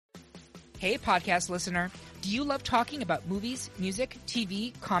Hey, podcast listener. Do you love talking about movies, music,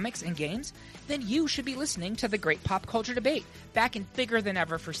 TV, comics, and games? Then you should be listening to The Great Pop Culture Debate, back and bigger than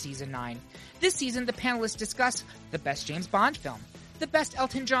ever for Season 9. This season, the panelists discuss the best James Bond film, the best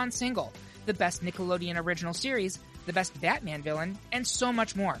Elton John single, the best Nickelodeon original series, the best Batman villain, and so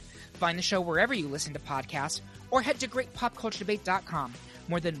much more. Find the show wherever you listen to podcasts, or head to greatpopculturedebate.com.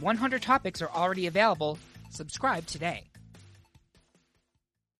 More than 100 topics are already available. Subscribe today.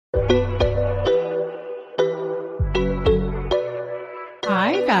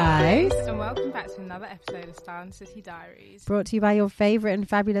 Hi guys, and welcome back to another episode of Style and City Diaries, brought to you by your favourite and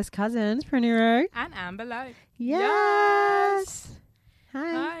fabulous cousins, Praniro and Amber Lowe. Yes.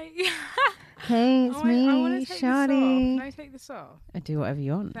 Hi. Hey, it's me, I want to take Shawty. this off. Can I take this off? I do whatever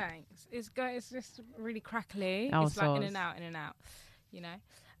you want. Thanks. It's just really crackly. Oh, it's like in and out, you know.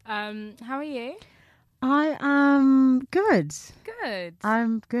 How are you? I am good. Good.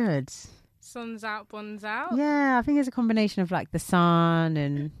 I'm good. Sun's out, buns out. Yeah, I think it's a combination of like the sun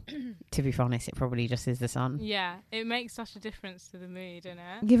and, to be honest, it probably just is the sun. Yeah, it makes such a difference to the mood, doesn't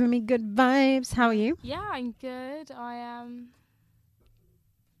it? Giving me good vibes. How are you? Yeah, I'm good. I am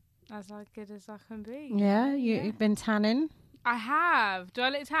as good as I can be. Yeah, you've been tanning. I have. Do I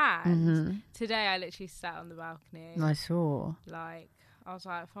look tan? Mm-hmm. Today I literally sat on the balcony. I saw. Like, I was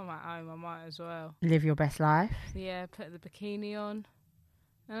like, if I'm at home, I might as well. Live your best life. Yeah, put the bikini on.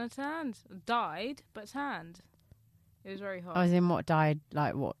 And I tanned. Died, but tanned. It was very hot. I was in what died,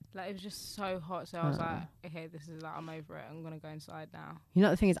 like what? Like, it was just so hot. So I was like, okay, this is like, I'm over it. I'm going to go inside now. You know,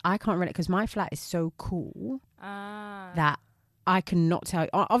 the thing is, I can't relate because my flat is so cool that I cannot tell.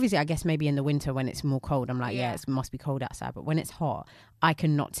 Obviously, I guess maybe in the winter when it's more cold, I'm like, yeah, it must be cold outside. But when it's hot, I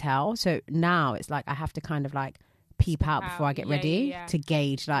cannot tell. So now it's like I have to kind of like peep out before I get ready to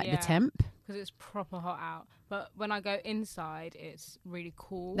gauge like the temp. Because it's proper hot out. But when I go inside, it's really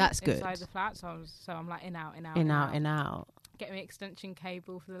cool. That's good. Inside the flat, so I'm like in out. Get me extension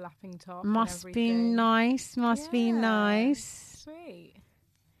cable for the lapping top. Must be nice. Be nice.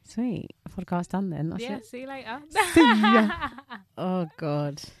 Sweet. Podcast done then. That's it. See you later. See ya. Oh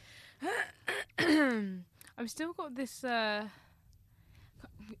God. I've still got this.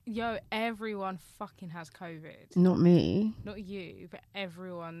 Everyone fucking has COVID. Not me. Not you, but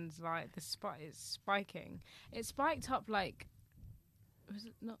everyone's like it's spiking. It spiked up like, was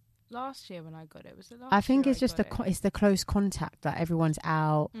it not last year when I got it? Was it last? I think year it's just it's the close contact that everyone's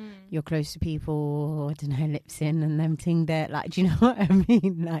out. You're close to people. I don't know, lips in and them thing there. Like, do you know what I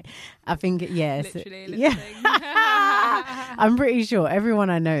mean? Like, I think literally, I'm pretty sure everyone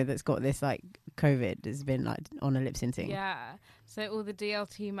I know that's got this like COVID has been like on a lip syncing. Yeah. So all the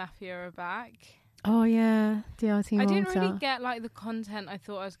DLT mafia are back. Oh yeah, DLT Malta. I didn't really get like the content I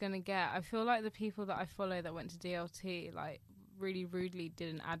thought I was going to get. I feel like the people that I follow that went to DLT like really rudely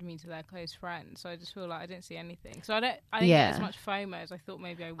didn't add me to their close friends. So I just feel like I didn't see anything. So I didn't get as much FOMO as I thought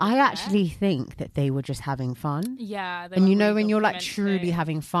maybe I would. I actually think that they were just having fun. Yeah. And you know when you're like truly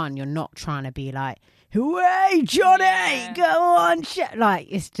having fun, you're not trying to be like, hey Johnny, go on, shit. Like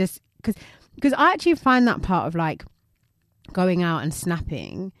it's just because I actually find that part of like going out and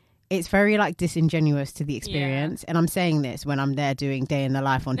snapping, it's very like disingenuous to the experience. And I'm saying this when I'm there doing day in the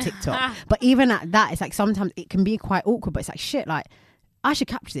life on TikTok. But even at that, it's like sometimes it can be quite awkward, but it's like shit, like I should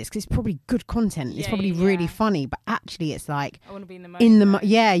capture this because it's probably good content. It's probably really funny, but actually it's like I want to be in the moment.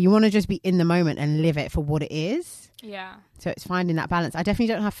 You want to just be in the moment and live it for what it is. Yeah. So it's finding that balance. I definitely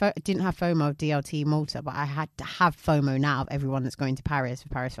didn't have FOMO of DLT Malta, but I had to have FOMO now of everyone that's going to Paris for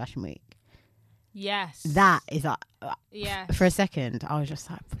Paris Fashion Week. Yes. That is like, yes. For a second, I was just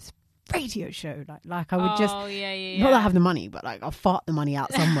like, this radio show. Like I would just, not that I have the money, but like I'll fart the money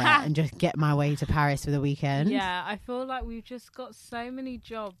out somewhere and just get my way to Paris for the weekend. Yeah, I feel like we've just got so many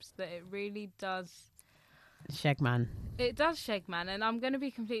jobs that it really does. Shag man. It does shag man, and I'm going to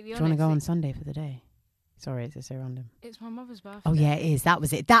be completely honest. Do you want to go on Sunday for the day? Sorry, it's so random. It's my mother's birthday. Oh yeah, it is. That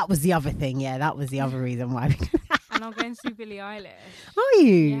was it. That was the other thing. Yeah, that was the other reason why. And I'm going to see Billie Eilish. Are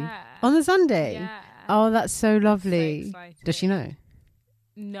you? Yeah. On the Sunday? Yeah. Oh, that's so lovely. So excited. Does she know?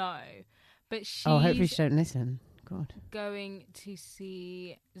 No. But she's hopefully she don't listen. God. Going to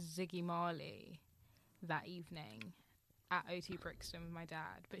see Ziggy Marley that evening at OT Brixton with my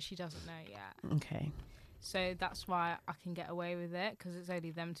dad. But she doesn't know yet. Okay. So that's why I can get away with it, because it's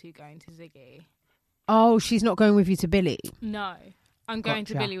only them two going to Ziggy. Oh, she's not going with you to Billy? No. I'm going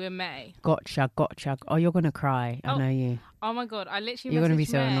to Billy with May. Gotcha. Oh, you're going to cry. I know you. Oh my God. I literally You're going to be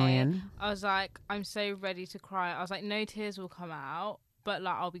messaged so May. annoying. I was like, I'm so ready to cry. I was like, no tears will come out, but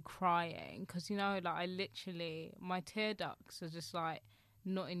like I'll be crying. Because, you know, like I literally, my tear ducts are just like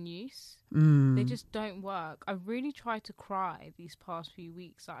not in use. Mm. They just don't work. I really tried to cry these past few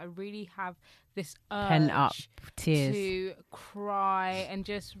weeks. Like, I really have this Pent up urge tears to cry and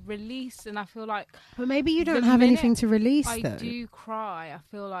just release. And I feel like, but maybe you don't the have minute anything to release I though. do cry, I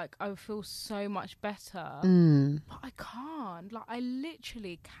feel like I feel so much better. But I can't. Like, I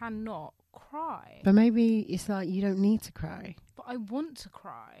literally cannot cry. But maybe it's like you don't need to cry. But I want to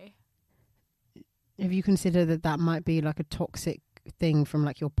cry. Have you considered that might be like a toxic thing from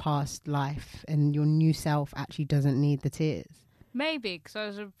like your past life, and your new self actually doesn't need the tears? Maybe, because I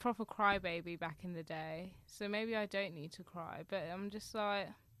was a proper crybaby back in the day. So maybe I don't need to cry. But I'm just like,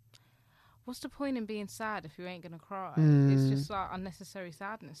 what's the point in being sad if you ain't going to cry? It's just like unnecessary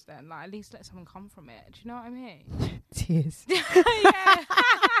sadness then. Like, at least let someone come from it. Do you know what I mean? Tears. Yeah.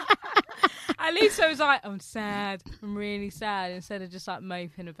 At least I was like, I'm sad. I'm really sad. Instead of just like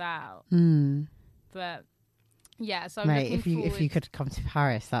moping about. But yeah, so I'm mate, looking forward. if you could come to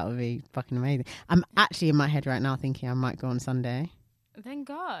Paris, that would be fucking amazing. I'm actually in my head right now thinking I might go on Sunday. Then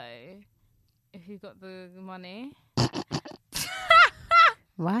go. If you've got the money.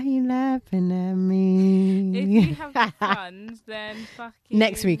 Why are you laughing at me? If you have the funds, then fucking...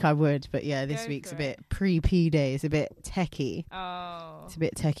 Next week I would, but yeah, this Go week's for a bit pre-P day. It's a bit techie. Oh. It's a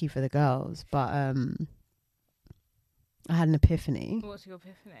bit techie for the girls, but I had an epiphany. What's your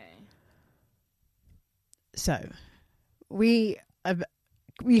epiphany? So, we on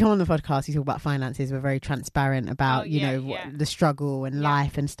the podcast, we talk about finances. We're very transparent about, the struggle and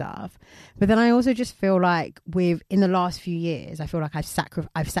life and stuff. But then I also just feel like in the last few years, I feel like I've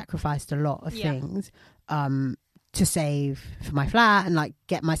sacrificed a lot of things to save for my flat and like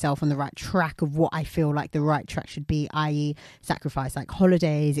get myself on the right track of what I feel like the right track should be, i.e. sacrifice like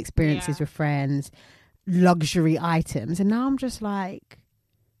holidays, experiences with friends, luxury items. And now I'm just like,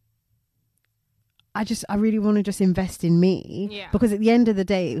 I really want to just invest in me, because at the end of the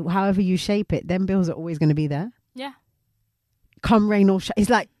day, however you shape it, them bills are always going to be there. Yeah. Come rain or shine. It's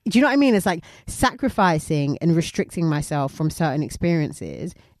like, do you know what I mean? It's like sacrificing and restricting myself from certain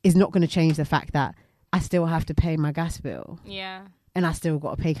experiences is not going to change the fact that I still have to pay my gas bill. Yeah. And I still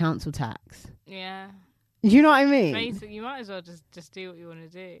got to pay council tax. Yeah. You know what I mean? Basically, you might as well just do what you want to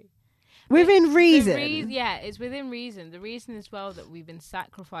do. Within reason. It's within reason. The reason as well that we've been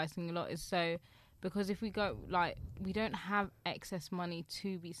sacrificing a lot is so... Because if we go, like, we don't have excess money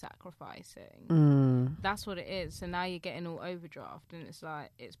to be sacrificing. That's what it is. So now you're getting all overdraft, and it's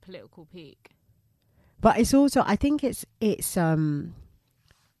like, it's political peak. But it's also, I think it's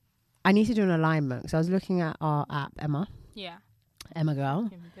I need to do an alignment. So I was looking at our app, Emma. Yeah. Emma Girl.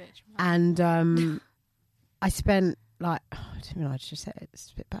 And I spent like, I don't know, I just said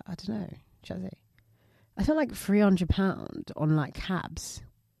it's a bit bad. I don't know. Should I say? I spent like £300 on like cabs.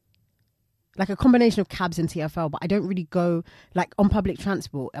 Like a combination of cabs and TfL, but I don't really go like on public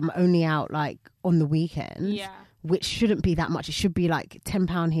transport. I'm only out like on the weekends, which shouldn't be that much. It should be like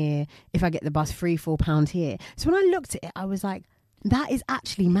 £10 here. If I get the bus, £3-4 here. So when I looked at it, I was like, that is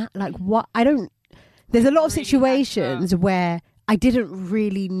actually like what there's a lot of situations where I didn't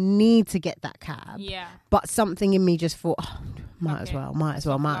really need to get that cab. Yeah. But something in me just thought, might as well.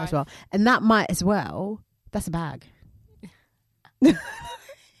 And that might as well, that's a bag.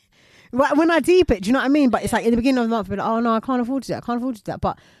 When I deep it, do you know what I mean? But it's like in the beginning of the month, I'll be like, oh no, I can't afford to do that.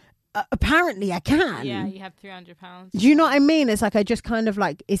 But apparently I can. Yeah, you have £300. Do you know what I mean? It's like I just kind of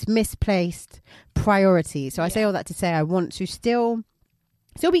like, it's misplaced priority. So I say all that to say I want to still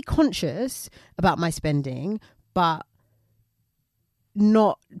be conscious about my spending, but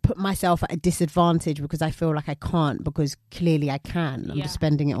not put myself at a disadvantage because I feel like I can't, because clearly I can. I'm just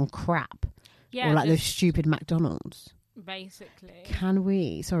spending it on crap. Yeah, or like those stupid McDonald's. Basically. Can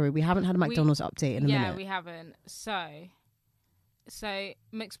we? Sorry, we haven't had a McDonald's update in a minute. Yeah, we haven't. So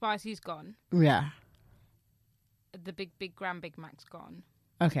McSpicy's gone. Yeah. The big Grand Big Mac's gone.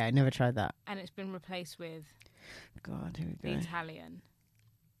 Okay, I never tried that. And it's been replaced with God, here we the go. Italian.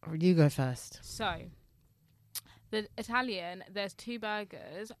 Oh, you go first. So the Italian, there's two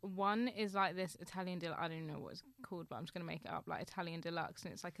burgers. One is like this Italian deluxe. I don't know what it's called, but I'm just gonna make it up, like Italian deluxe,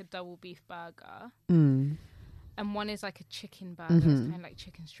 and it's like a double beef burger. And one is like a chicken burger. It's kind of like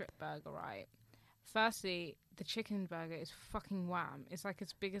chicken strip burger, right? Firstly, the chicken burger is fucking wham. It's like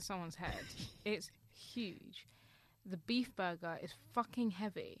as big as someone's head. It's huge. The beef burger is fucking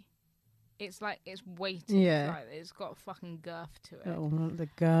heavy. It's like, it's weighty. Yeah. Like, it's got a fucking girth to it. Oh, the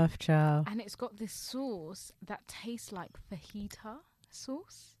girth, chow. And it's got this sauce that tastes like fajita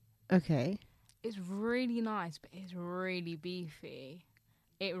sauce. Okay. It's really nice, but it's really beefy.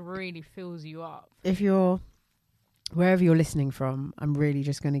 It really fills you up. If you're wherever you're listening from, I'm really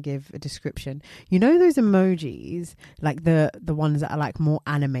just going to give a description. You know those emojis, like the ones that are like more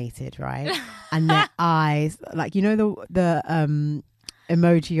animated, right? And their eyes, like, you know the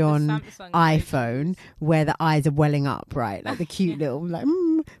emoji on iPhone where the eyes are welling up, right? Like the cute little like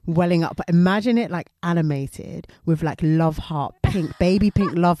welling up. But imagine it like animated with like love heart pink, baby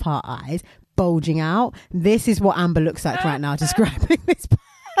pink love heart eyes bulging out. This is what Amber looks like right now describing this.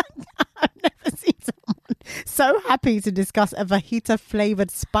 I've never seen someone so happy to discuss a fajita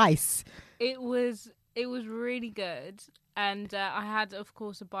flavored spice. It was really good, and I had, of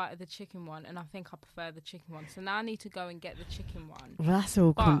course, a bite of the chicken one, and I think I prefer the chicken one. So now I need to go and get the chicken one. Well, that's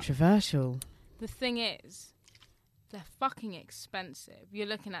all controversial. The thing is, they're fucking expensive. You're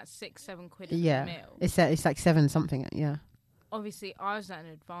looking at 6-7 quid for a meal. It's like 7 something. Yeah. Obviously, I was at an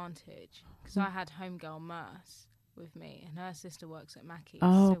advantage because I had homegirl Merce with me, and her sister works at Mackey's.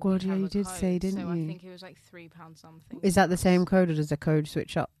 Oh, so God, yeah, you did say, didn't you? So I think it was like £3 something. Is that the same code, or does the code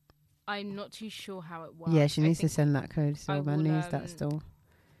switch up? I'm not too sure how it works. Yeah, she needs to send that code still. Man needs that still.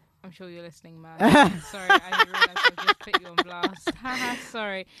 I'm sure you're listening, man. Sorry, I didn't realise I just put you on blast.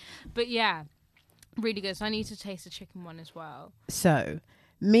 Sorry. But yeah, really good. So I need to taste the chicken one as well. So,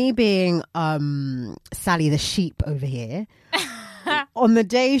 me being Sally the sheep over here, on the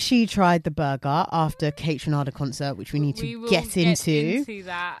day she tried the burger after Kate Trinada concert, which we need to get into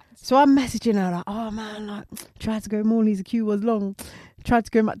that. So I'm messaging her like, oh man, like, tried to go Morley's, the queue was long. Tried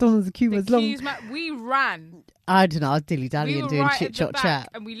to go McDonald's, the queue was long. We ran. I don't know, I was dilly-dallying doing right chit-chat chat.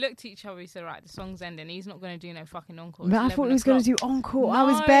 And we looked at each other, we said, right, the song's ending. He's not going to do no fucking encore. But I thought he was going to do encore. No, I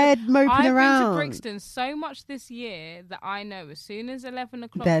was moping around. I've been to Brixton so much this year that I know as soon as 11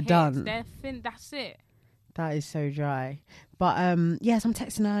 o'clock they're hits, done. That's it. That is so dry. But yes, I'm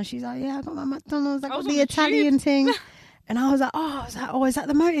texting her. She's like, yeah, I got my McDonald's. I got the Italian thing. And I was like, is that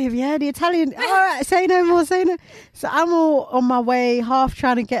the motive? Yeah, the Italian. All right, say no more, say no. So I'm all on my way, half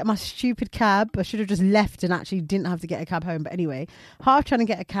trying to get my stupid cab. I should have just left and actually didn't have to get a cab home. But anyway, half trying to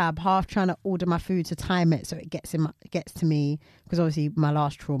get a cab, half trying to order my food to time it so it gets to me. Because obviously my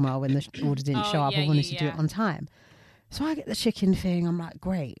last trauma, when the order didn't show up, I wanted to do it on time. So I get the chicken thing. I'm like,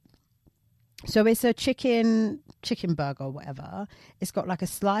 great. So it's a chicken burger or whatever. It's got like a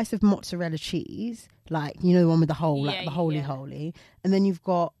slice of mozzarella cheese, like, you know, the one with the hole, like the holy. And then you've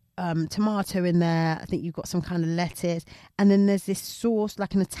got tomato in there. I think you've got some kind of lettuce. And then there's this sauce,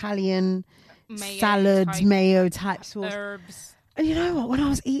 like an Italian mayo type sauce. Herbs. And you know what? When I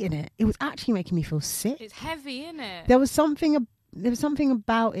was eating it, it was actually making me feel sick. It's heavy, isn't it? There was something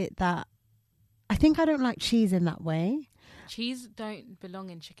about it that I think I don't like cheese in that way. Cheese don't belong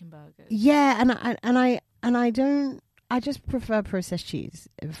in chicken burgers. Yeah, and I don't. I just prefer processed cheese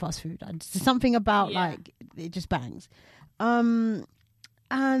in fast food. There's something about like it just bangs. And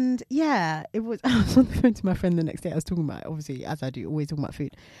yeah, it was. I was on the phone to my friend the next day. I was talking about it, obviously, as I do, always talking about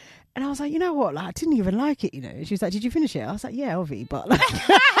food. And I was like, you know what? Like, I didn't even like it. You know, she was like, did you finish it? I was like, yeah, obviously, but like.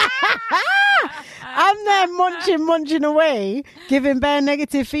 I'm there munching away, giving bare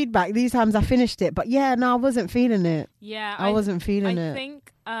negative feedback. These times I finished it. But yeah, no, I wasn't feeling it. Yeah. I wasn't feeling it. I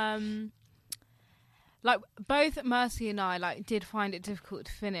think, like, both Mercy and I, like, did find it difficult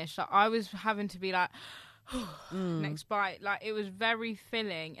to finish. Like, I was having to be like, next bite. Like, it was very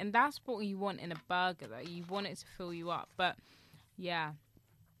filling. And that's what you want in a burger, though. You want it to fill you up. But, yeah.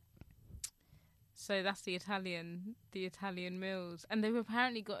 So that's the Italian meals. And they've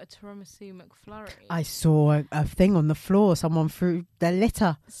apparently got a tiramisu McFlurry. I saw a thing on the floor. Someone threw their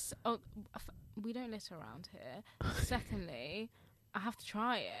litter. So, we don't litter around here. Secondly, I have to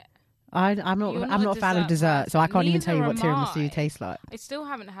try it. I'm not a fan of dessert, so I can't even tell you what tiramisu tastes like. I still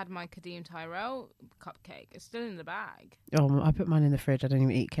haven't had my Kadeem Tyrell cupcake. It's still in the bag. Oh, I put mine in the fridge. I don't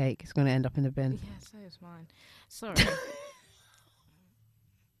even eat cake. It's going to end up in the bin. Yeah, so is mine. Sorry.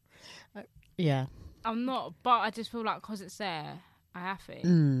 Yeah. I'm not, but I just feel like because it's there, I have it. Do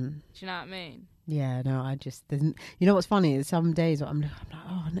you know what I mean? Yeah, no, you know what's funny is some days I'm like,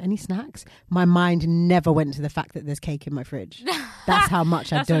 oh, any snacks? My mind never went to the fact that there's cake in my fridge. That's how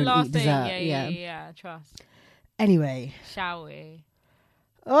much I don't eat dessert. Yeah, trust. Anyway. Shall we?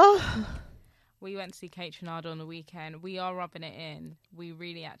 Oh. We went to see Kate Trinada on the weekend. We are rubbing it in. We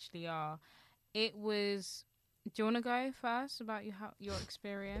really actually are. It was... Do you want to go first about your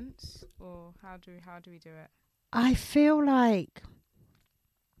experience, or how do we do it? I feel like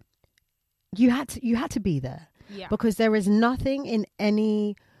you had to be there, because there is nothing in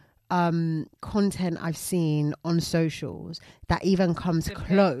any content I've seen on socials that even comes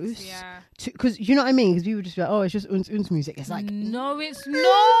close to, because you know what I mean. Because people just be like, oh, it's just uns music. It's like, no, it's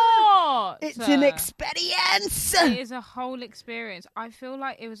not. It's an experience. It is a whole experience. I feel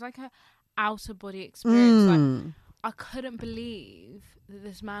like it was like a outer body experience. Like I couldn't believe that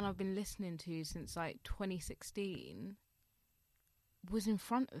this man I've been listening to since like 2016 was in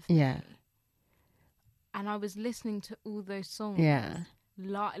front of me. Yeah. And I was listening to all those songs. Yeah.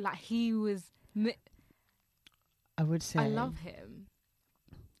 Like he was. I would say. I love him.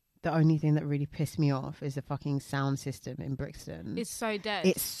 The only thing that really pissed me off is the fucking sound system in Brixton. It's so dead.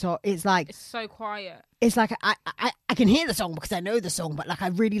 It's so quiet. It's like I can hear the song because I know the song, but like I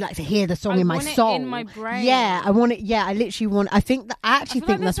really like to hear the song in my soul. In my brain. Yeah, I want it. Yeah, I literally want. I actually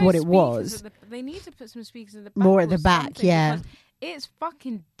think that's what it was. They need to put some speakers in the back. More at the back, yeah. It's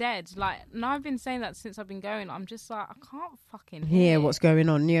fucking dead. Like, and I've been saying that since I've been going. I'm just like, I can't fucking hear what's going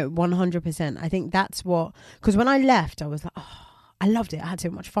on. Yeah, 100%. I think that's what. Because when I left, I was like, oh. I loved it. I had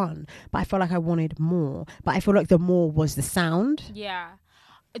so much fun. But I felt like I wanted more. But I feel like the more was the sound. Yeah.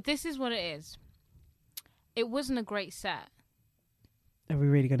 This is what it is. It wasn't a great set. Are we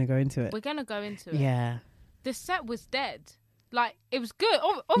really going to go into it? We're going to go into it. Yeah. The set was dead. Like, it was good.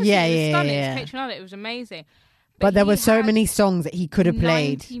 Obviously, it was stunning. Yeah. It's Patronale. It was amazing. But there were so many songs that he could have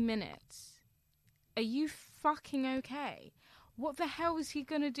played. 90 minutes. Are you fucking okay? What the hell is he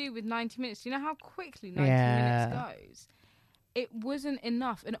going to do with 90 minutes? Do you know how quickly 90 minutes goes? It wasn't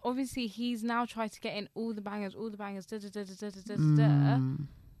enough, and obviously he's now tried to get in all the bangers,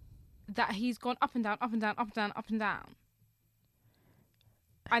 that he's gone up and down, up and down, up and down, up and down.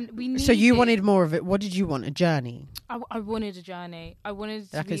 And we need. So you wanted more of it. What did you want? A journey? I wanted a journey. I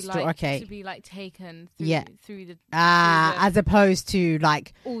wanted to be like taken through the as opposed to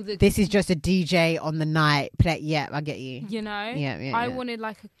like this is just a DJ on the night play. Yeah, I get you. You know, I wanted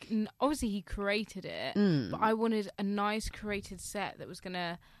like obviously he created it, but I wanted a nice created set that was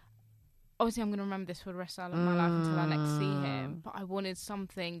gonna. Obviously, I'm gonna remember this for the rest of my life until I next see him. But I wanted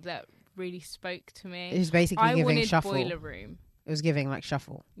something that really spoke to me. It was basically giving Shuffle. Boiler Room. It was giving like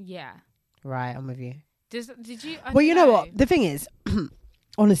Shuffle. Yeah. Right, I'm with you. Did you? Well, you know what? The thing is,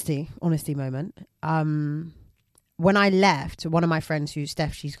 honesty moment. When I left, one of my friends, who's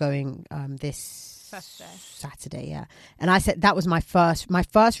Steph, she's going this Saturday, yeah. And I said that was my first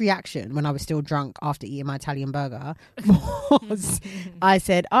reaction when I was still drunk after eating my Italian burger was I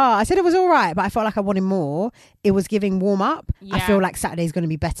said it was all right, but I felt like I wanted more. It was giving warm up. Yeah. I feel like Saturday's going to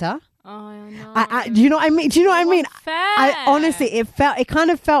be better. Oh no! Do you know what I mean? Fair. I honestly, it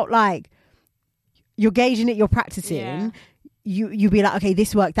kind of felt like you're gauging it, you're practicing. Yeah. You be like, okay,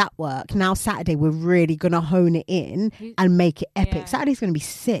 this worked, that worked. Now Saturday, we're really gonna hone it in and make it epic. Yeah. Saturday's gonna be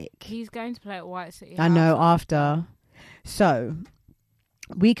sick. He's going to play at White City. I know after, so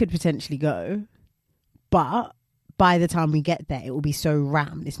we could potentially go, but by the time we get there, it will be so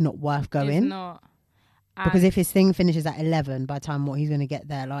rammed. It's not worth going. It's not. Because if his thing finishes at 11, by the time he's going to get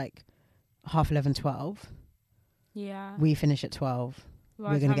there, like 11:30, 12. Yeah. We finish at 12.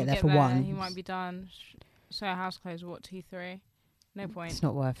 We're going to get there for 1. He might be done. So our house closed, 2, 3? No point. It's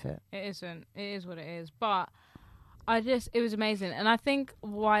not worth it. It isn't. It is what it is. But it was amazing. And I think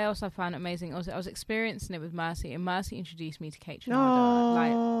why else I found it amazing, I was experiencing it with Mercy. And Mercy introduced me to Kate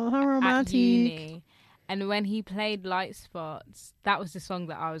Trinada. Oh, how romantic. At uni. And when he played Light Spots, that was the song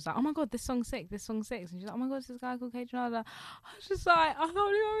that I was like, oh my God, this song's sick. And she's like, oh my God, it's this guy called Kate Trinada. I was just like, I can't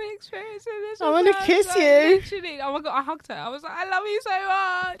believe I'm experiencing this. I want to kiss you. Literally. Oh my God, I hugged her. I was like, I love you so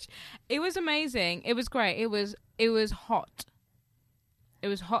much. It was amazing. It was great. It was hot. It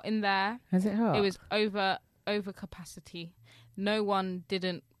was hot in there. Is it hot? It was over capacity. No one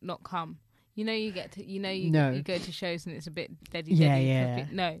didn't not come. You know, you go to shows and it's a bit deady. Yeah.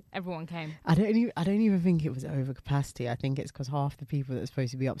 No, everyone came. I don't even think it was over capacity. I think it's because half the people that are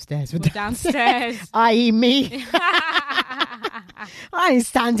supposed to be upstairs were downstairs. I.e. me. I ain't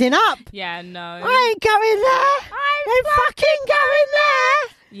standing up. Yeah, no. I ain't going there. I'm fucking going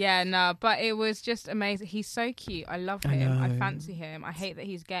there. Yeah, no, but it was just amazing. He's so cute. I love him. I fancy him. I hate that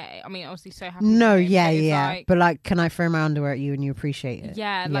he's gay. I mean, obviously so happy. No, him, yeah. Like, but like, can I throw my underwear at you and you appreciate it?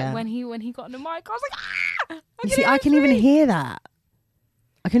 Yeah, like when he got on the mic, I was like, You see, I can even hear that.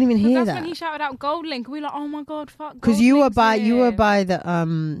 I couldn't even hear that. That's when he shouted out Gold Link. We were like, oh my God, fuck. Because you were by the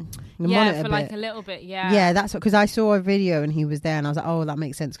monitor for like bit. a little bit, yeah. Yeah, that's what, because I saw a video and he was there and I was like, oh, that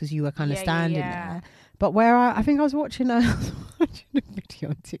makes sense because you were kind of standing there. But I think I was watching a video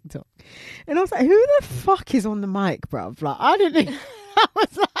on TikTok and I was like, who the fuck is on the mic, bruv? Like, I didn't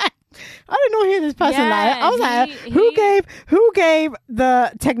know hear this person I was like, who gave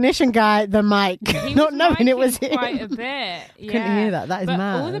the technician guy the mic, not knowing it was him? Quite a bit. Yeah. Couldn't hear that. That is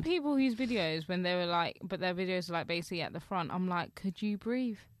mad. All the people whose videos, when they were like, but their videos are like basically at the front. I'm like, could you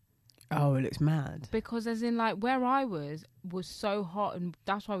breathe? Oh, it looks mad. Because as in like where I was so hot and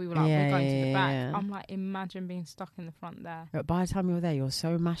that's why we were like, we're going to the back. Yeah. I'm like, imagine being stuck in the front there. But by the time you're there, you're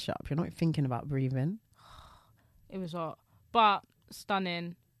so mashed up. You're not thinking about breathing. It was hot. But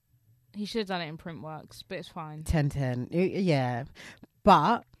stunning. He should have done it in Printworks, but it's fine. 10/10. Yeah.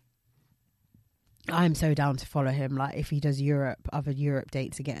 But I'm so down to follow him. Like, if he does other Europe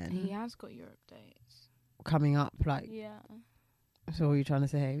dates again. He has got Europe dates. Coming up, like. Yeah. So what are you trying to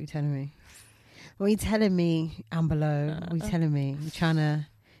say? What are you telling me? What are you telling me, Amberlo? What are you telling me? You trying to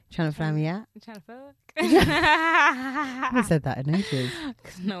fly me out? You trying to fuck? I haven't said that in ages.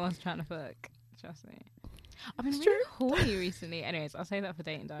 Because no one's trying to fuck. Trust me. I've been really horny recently. Anyways, I'll say that for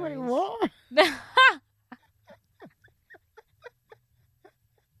dating diaries. Wait, what?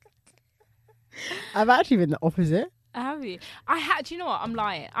 I've actually been the opposite. Have you? Do you know what? I'm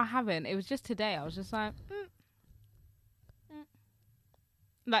lying. I haven't. It was just today. I was just like,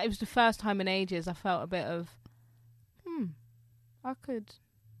 Like, it was the first time in ages I felt a bit of, I could.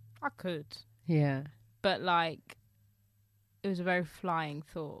 Yeah. But, like, it was a very flying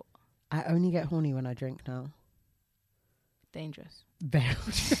thought. I only get horny when I drink now. Dangerous.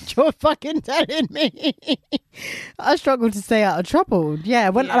 You're fucking telling me. I struggle to stay out of trouble. Yeah,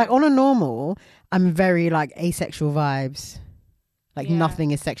 like on a normal, I'm very like asexual vibes. Like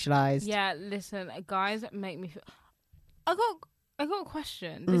nothing is sexualized. Yeah, listen, guys make me feel. I got a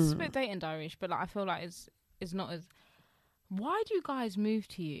question. This is a bit dating diary-ish, but like I feel like it's not as. Why do you guys move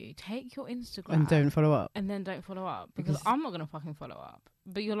to you? Take your Instagram and don't follow up. And then don't follow up because I'm not gonna fucking follow up.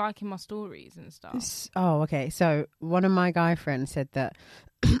 But you're liking my stories and stuff. Oh, okay. So one of my guy friends said that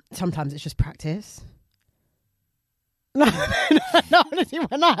sometimes it's just practice. No, honestly,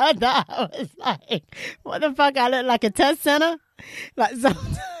 when I heard that, I was like, what the fuck? I look like a test center? Like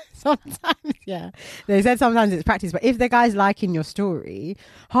sometimes, yeah. They said sometimes it's practice, but if the guy's liking your story,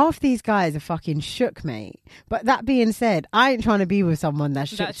 half these guys are fucking shook, mate. But that being said, I ain't trying to be with someone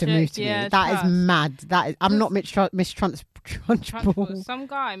that's shook to move to me. That is mad. I'm not mistrunchable. Some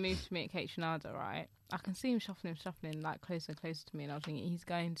guy moved to me at Cape Shenada, right? I can see him shuffling like closer to me, and I was thinking he's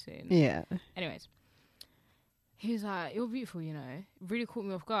going soon. Yeah. Anyways, he was like, "You're beautiful, you know." It really caught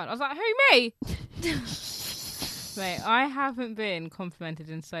me off guard. I was like, "Who, me?" Mate, I haven't been complimented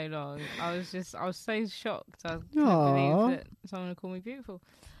in so long. I was so shocked. I couldn't believe that someone would call me beautiful.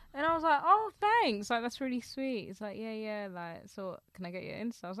 And I was like, oh, thanks. Like, that's really sweet. It's like, yeah. Like, so can I get your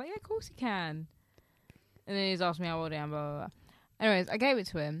Insta? I was like, yeah, of course you can. And then he's asked me how old I am, blah, blah, blah. Anyways, I gave it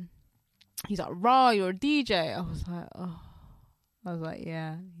to him. He's like, rah, you're a DJ. I was like, oh. I was like,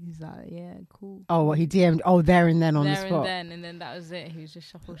 yeah. He's like, yeah, cool. Oh, what he DM'd? Oh, there and then on the spot. And then that was it. He was just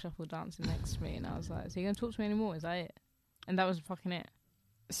shuffle dancing next to me, and I was like, so you gonna talk to me anymore? Is that it? And that was fucking it.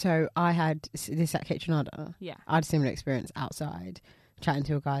 So I had this at Cape Shenada. Yeah, I had a similar experience outside, chatting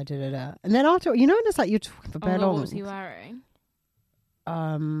to a guy, and then after, you know, when it's like you're talking for bare long. What was he wearing?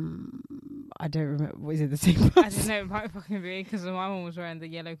 I don't remember. Was it the same person? I didn't know. It might fucking be because my one was wearing the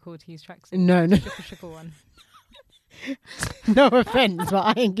yellow Cortez tracksuit. No. Sugar one. No offense, but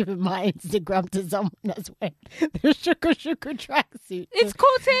I ain't giving my Instagram to someone that's wearing the sugar tracksuit. It's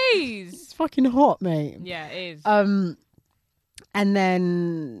Cortez. It's fucking hot, mate. Yeah, it is. And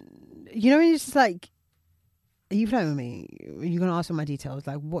then, you know, it's just like, are you playing with me? Are you gonna ask for my details?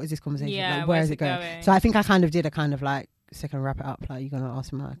 Like, what is this conversation? Yeah, like, where is it going? So I think I kind of did a kind of like, so can I wrap it up? Like, you're gonna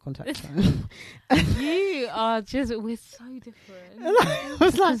ask for my contact. You are just, we're so different. I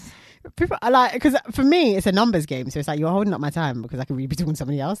was like, people are like, because for me it's a numbers game, so it's like you're holding up my time because I could really be talking to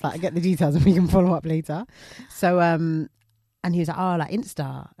somebody else. Like, I get the details and we can follow up later. So and he was like, oh, like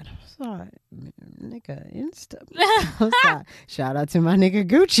Insta, and I was like, nigga, Insta. I was like, shout out to my nigga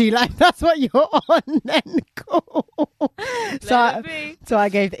Gucci, like that's what you're on. Then cool. So I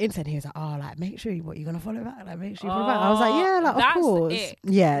gave the Insta, and he was like, oh, like make sure you're gonna follow back, like make sure you follow back. I was like, yeah, like of course,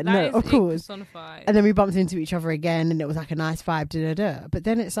 yeah, no, of course. And then we bumped into each other again, and it was like a nice vibe. But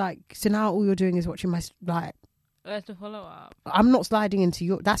then it's like, so now all you're doing is watching my like. Let's to follow up. I'm not sliding into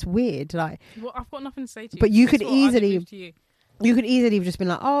your. That's weird. Like, well, I've got nothing to say to you. But you could easily. You could easily have just been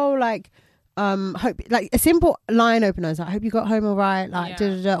like, oh, like, hope, like a simple line opener is like, I hope you got home all right, like,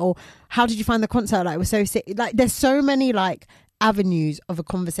 or how did you find the concert? Like, it was so sick. Like, there's so many like avenues of a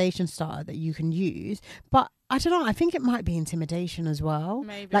conversation starter that you can use. But I don't know. I think it might be intimidation as well.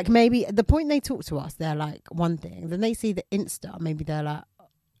 Maybe. Like, maybe the point they talk to us, they're like one thing. Then they see the Insta, maybe they're like,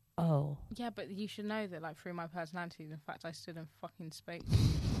 oh. Yeah, but you should know that, like, through my personality, the fact I stood and fucking spoke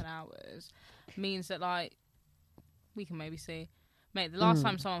for 10 hours means that, like, we can maybe see. Mate, the last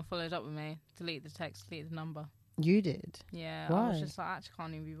time someone followed up with me, delete the text, delete the number. You did? Yeah. Why? I was just like, I actually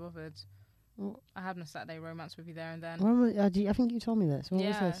can't even be bothered. Well, I had a Saturday romance with you there and then. I think you told me this. When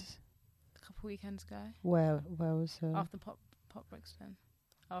was this? A couple weekends ago. Where was after Pop Brixton.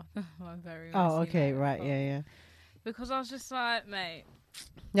 Oh, my very okay, right, yeah. Because I was just like, mate,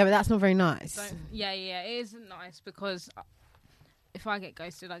 Yeah, but that's not very nice. Yeah, it isn't nice because if I get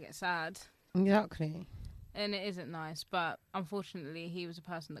ghosted, I get sad. Exactly. And it isn't nice, but unfortunately, he was a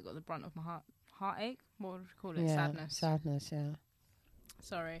person that got the brunt of my heartache. What would you call it? Yeah, Sadness. Sadness, yeah.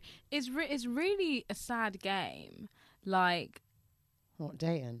 Sorry. It's really a sad game. Like... What,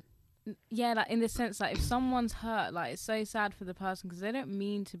 dating? Yeah, like in the sense, like if someone's hurt, like it's so sad for the person because they don't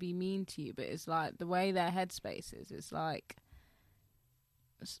mean to be mean to you, but it's like the way their headspace is. It's like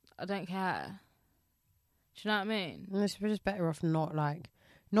I don't care. Do you know what I mean? And we're just better off not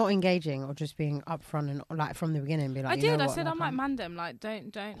engaging or just being upfront and like from the beginning. Be like, I did. I said I'm like Mandem. Like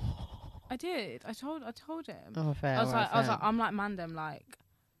don't. I did. I told him. Oh, fair. I was like I'm like Mandem.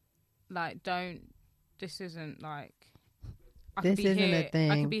 Like don't. This isn't like. This isn't a thing.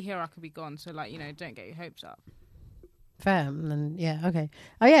 I could be here, I could be gone. So, like, don't get your hopes up. Fair. And yeah, okay.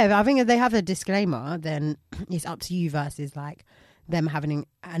 Oh, yeah, I think if they have a disclaimer, then it's up to you versus, like, them having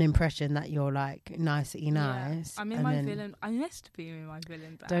an impression that you're, like, nice. Yeah. I'm in my villain. I must be in my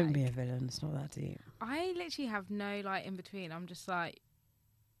villain bag. Don't be a villain. It's not that deep. I literally have no, like, in between. I'm just, like,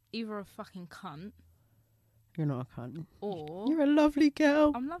 either a fucking cunt. You're not a cunt. Or... You're a lovely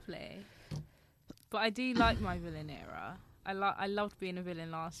girl. I'm lovely. But I do like my villain era. I loved being a villain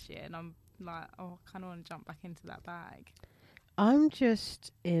last year, and I'm like, I kind of want to jump back into that bag. I'm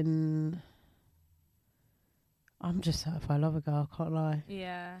just hurt if I love a girl, I can't lie.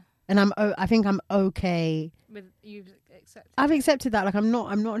 Yeah. And I think I'm okay. You've accepted. I've accepted that. Like I'm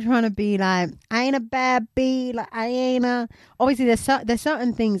not trying to be like I ain't a bad bee. Like I ain't a. Obviously, there's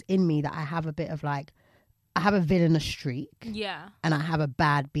certain things in me that I have a bit of like. I have a villainous streak. Yeah. And I have a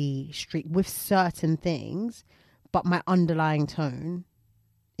bad bee streak with certain things. But my underlying tone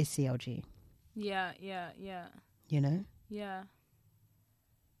is CLG. Yeah. You know? Yeah.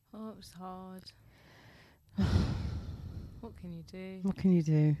 Oh, it was hard. What can you do? What can you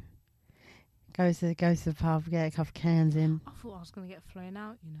do? Go to the pub, get a couple of cans in. I thought I was going to get flown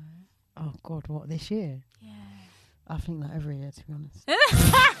out, you know. Oh, God, what, this year? Yeah. I think that every year, to be honest.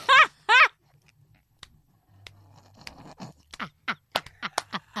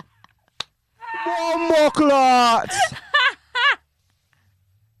 One more clot.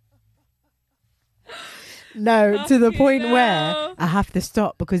 No, to the point where I have to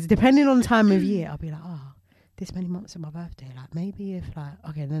stop because depending on time of year, I'll be like, this many months of my birthday, like maybe if like,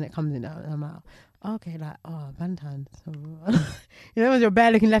 okay, then it comes in and I'm like, okay, like, Valentine's. You know, when you're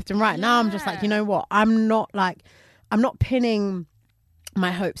bare looking left and right. Now I'm just like, you know what? I'm not pinning my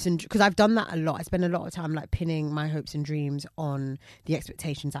hopes and because I've done that a lot. I spend a lot of time like pinning my hopes and dreams on the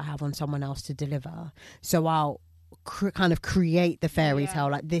expectations I have on someone else to deliver. So I'll kind of create the fairy tale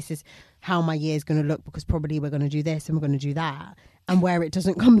like this is how my year is going to look because probably we're going to do this and we're going to do that, and where it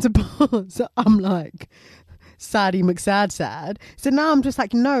doesn't come to pass, I'm like Sadie McSad. So now I'm just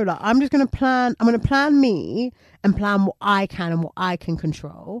like, no, like I'm just going to plan. I'm going to plan me and plan what I can and what I can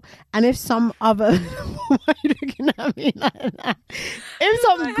control. And if some other, why are you looking at me like that? If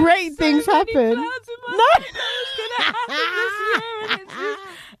some great things happen,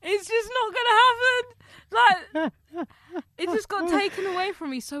 it's just not going to happen. Like, it just got taken away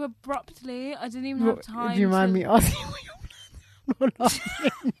from me so abruptly. I didn't even have time. Do you mind me asking what you're planning?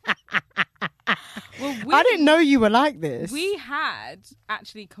 Well, I didn't know you were like this. We had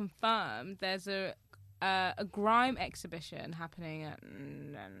actually confirmed there's a grime exhibition happening at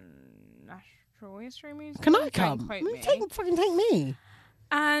National History Museum. Can I come? Fucking take me.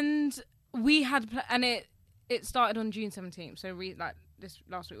 And we had, and it started on June 17th. So we like this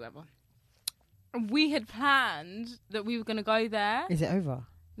last week, whatever. We had planned that we were going to go there. Is it over?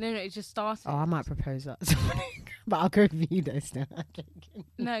 No, it just started. Oh, I might propose that. But I'll go with you though still.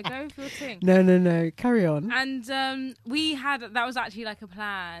 No, go with your thing. No. Carry on. And we had, that was actually like a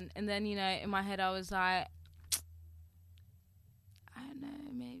plan. And then, you know, in my head I was like, I don't know,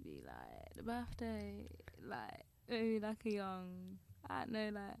 maybe like the birthday, like, maybe like a young, I don't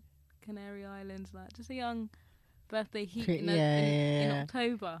know, like Canary Islands, like just a young birthday heat in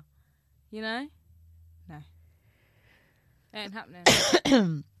October. You know? No. It ain't happening.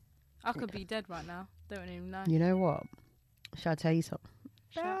 I could be dead right now. Don't even know. You know what? Shall I tell you something?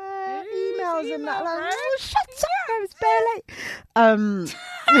 Emails and that. Like, oh, shut up! It's barely.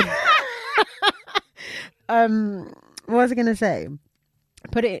 What was I gonna say?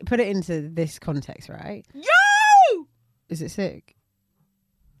 Put it into this context, right? Yo! Is it sick?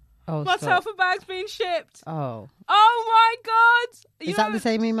 Oh, my Telford bag's being shipped. Oh my god! Is that the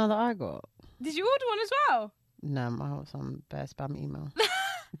same email that I got? Did you order one as well? No, I got some bare spam email.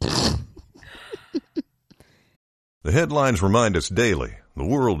 The headlines remind us daily The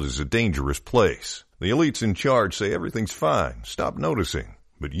world is a dangerous place. The elites in charge say everything's fine. Stop noticing.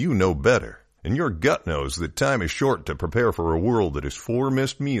 But you know better. And your gut knows that time is short to prepare for a world that is 4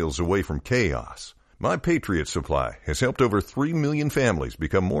 missed meals away from chaos. My Patriot Supply has helped over 3 million families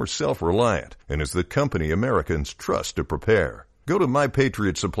become more self-reliant and is the company Americans trust to prepare. Go to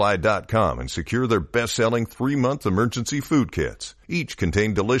MyPatriotSupply.com and secure their best-selling 3-month emergency food kits. Each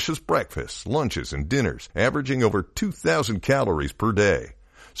contain delicious breakfasts, lunches, and dinners, averaging over 2,000 calories per day.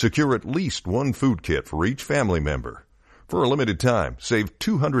 Secure at least 1 food kit for each family member. For a limited time, save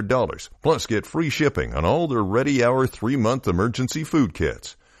 $200, plus get free shipping on all their Ready Hour 3-month emergency food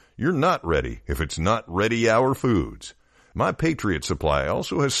kits. You're not ready if it's not Ready Hour Foods. My Patriot Supply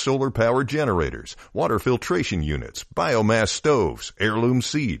also has solar power generators, water filtration units, biomass stoves, heirloom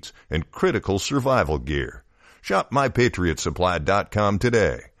seeds, and critical survival gear. Shop MyPatriotSupply.com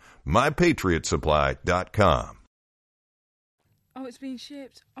today. MyPatriotSupply.com. Oh, it's being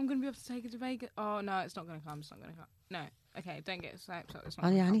shipped. I'm going to be able to take it to Vegas. Oh, no, it's not going to come. It's not going to come. No. Okay, don't get so upset. It's not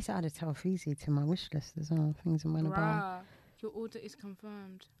I need to add a Telfreezy to my wish list as well. Things I'm going to buy. Your order is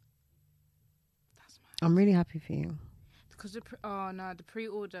confirmed. That's mad. I'm really happy for you. Because the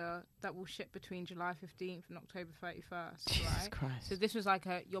pre-order that will ship between July 15th and October 31st, Jesus right? Christ. So this was like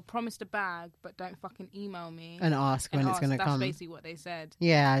you're promised a bag, but don't fucking email me and ask when it's going to come. That's basically what they said.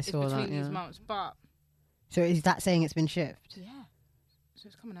 Yeah, I saw that. It's between these months, but so is that saying it's been shipped? Yeah. So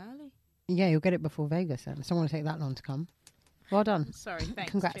it's coming early. Yeah, you'll get it before Vegas then. It's not going to take that long to come. Well done. Sorry, thanks.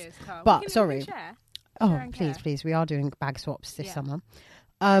 Congrats. Cheers, Carl. But sorry. Share Please. We are doing bag swaps this summer.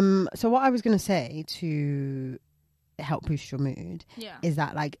 So what I was going to say to help boost your mood is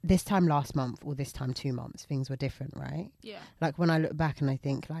that like this time last month or this time 2 months, things were different, right? Yeah. Like when I look back and I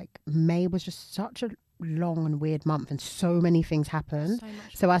think like May was just such a long and weird month and so many things happened.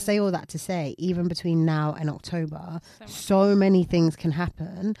 So I say all that to say, even between now and October, so many things can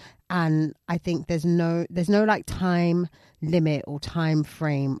happen. And I think there's no like time limit or time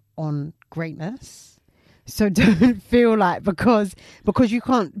frame on greatness. So don't feel like because you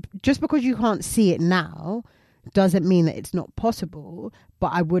can't see it now doesn't mean that it's not possible.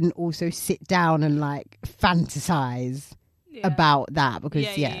 But I wouldn't also sit down and like fantasize about that because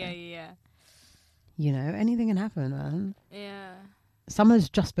you know, anything can happen, man. Yeah. Summer's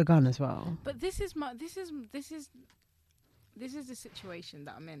just begun as well. But this is the situation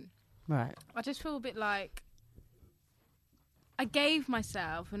that I'm in. Right. I just feel a bit like I gave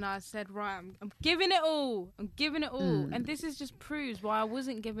myself and I said, right, I'm giving it all. I'm giving it all. And this just proves why I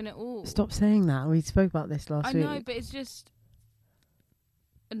wasn't giving it all. Stop saying that. We spoke about this last week. I know, but it's just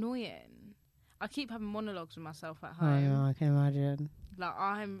annoying. I keep having monologues with myself at home. I know, I can imagine. Like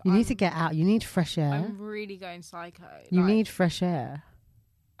You need to get out. You need fresh air. I'm really going psycho. You need fresh air.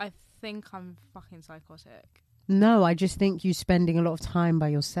 I think I'm fucking psychotic. No, I just think you're spending a lot of time by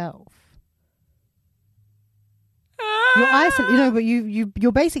yourself. You're isolating, but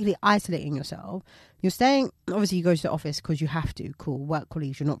you're basically isolating yourself. You're staying. Obviously, you go to the office because you have to. Cool, work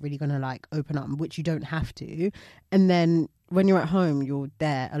colleagues. You're not really gonna like open up, which you don't have to. And then when you're at home, you're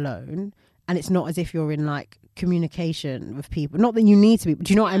there alone, and it's not as if you're in like communication with people. Not that you need to be, but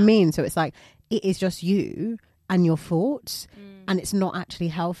do you know what I mean? So it's like it is just you and your thoughts, and it's not actually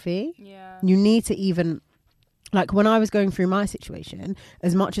healthy. Yeah, you need to even. Like when I was going through my situation,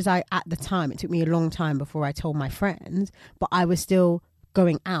 as much as at the time, it took me a long time before I told my friends, but I was still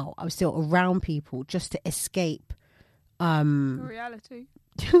going out. I was still around people just to escape. Reality.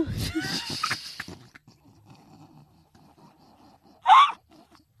 Because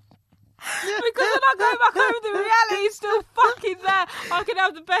when I go back home, the reality is still fucking there. I can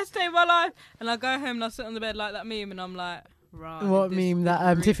have the best day of my life. And I go home and I sit on the bed like that meme and I'm like, right. What meme?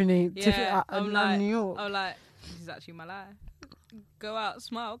 That Tiffany I'm like, New York. I'm like, this is actually my life. Go out,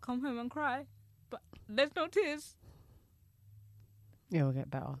 smile, come home and cry. But there's no tears. It will get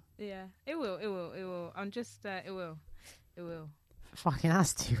better. Yeah, it will. I'm just, it will. Fucking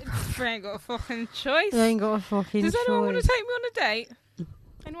has to. You ain't got a fucking choice. You ain't got a fucking choice. Does anyone want to take me on a date?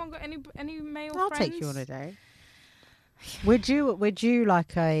 Anyone got any male I'll friends? take you on a date. Would you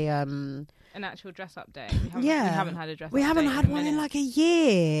like an actual dress-up day? We haven't had a dress-up. We haven't date had one in like a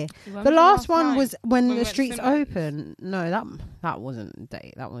year. When the last one night? was when we the streets Simmons? open. No, that wasn't a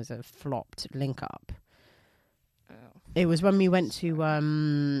date. That was a flopped link up. Oh. It was when we went to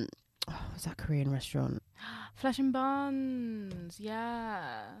what's that Korean restaurant? Flesh and Buns.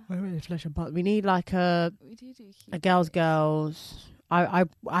 Yeah. Where is Flesh and Buns? We need like a girls. I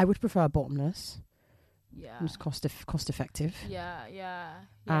would prefer bottomless. Yeah. It's cost effective. Yeah.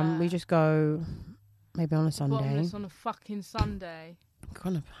 We just go maybe on a Sunday. Bottomless on a fucking Sunday.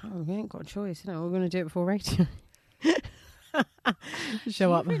 We ain't got a choice, you know. We're going to do it before radio.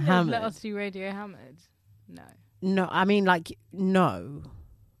 Show up Let hammered. us do radio hammered. No. No, I mean, like, no.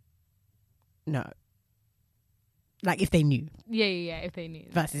 Like, if they knew. Yeah, if they knew.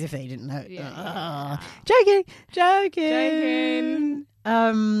 Versus if they didn't know. Yeah. Joking.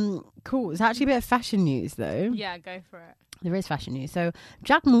 Cool. It's actually a bit of fashion news, though. Yeah, go for it. There is fashion news. So,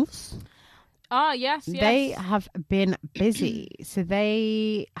 Jacquemus. Ah, yes. They have been busy. So,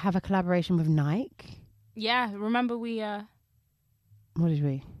 they have a collaboration with Nike. Yeah, remember we... What did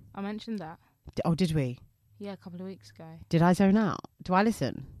we? I mentioned that. Did we? Yeah, a couple of weeks ago. Did I zone out? Do I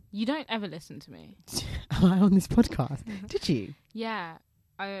listen? You don't ever listen to me. Am I on this podcast? Did you? Yeah.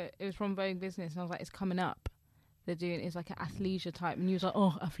 It was from Vogue Business, and I was like, it's coming up. They're doing, it's like an athleisure type. And you was like,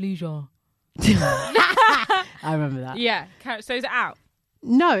 oh, athleisure. I remember that. Yeah. So is it out?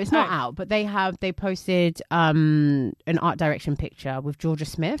 No, it's not out, but they posted an art direction picture with Georgia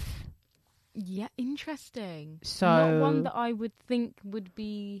Smith. Yeah, interesting. So not one that I would think would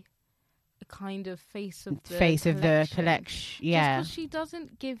be a kind of face of the collection. Yeah, just because she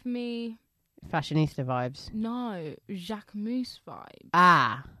doesn't give me fashionista vibes. No, Jacquemus vibes.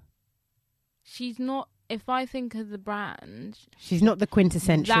 Ah, she's not. If I think of the brand, she's not the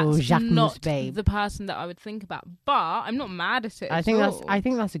quintessential Jacquemus babe. The person that I would think about. But I'm not mad at it. I think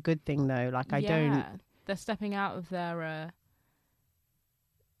that's a good thing though. Like they're stepping out of their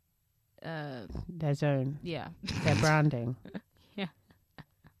zone. Yeah. Their branding. Yeah.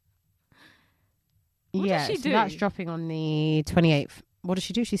 What does she do? That's dropping on the 28th. What does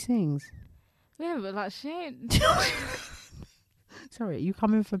she do? She sings. Yeah, but like she ain't. Sorry, you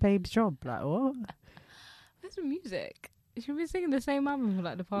coming for Babe's job? Like what? There's some music. She's been singing the same album for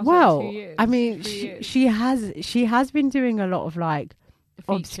like the past 2 years. I mean, she has been doing a lot of like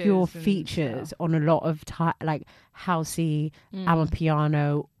obscure features on a lot of like housey,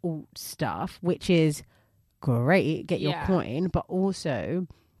 amapiano, alt stuff, which is great. Get your point, but also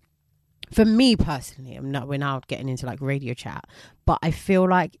for me personally, we're now getting into like radio chat, but I feel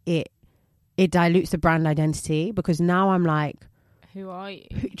like it dilutes the brand identity because now I'm like, who are you?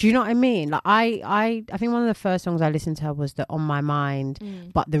 Do you know what I mean? Like I think one of the first songs I listened to was the On My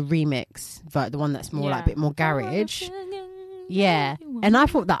Mind, but the remix, the one that's more like a bit more garage. Yeah, and I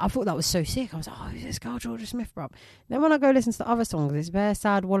thought that was so sick. I was like, oh, who's this girl, Georgia Smith, bro? Then when I go listen to the other songs, it's very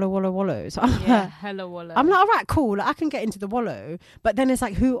sad, wallow, wallow, wallow. So I'm like, hella wallow. I'm like, all right, cool. Like, I can get into the wallow, but then it's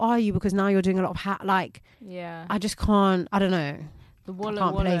like, who are you? Because now you're doing a lot of I just can't. I don't know. The wallow,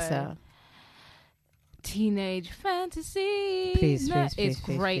 I can't place her. Teenage fantasy. Please, it's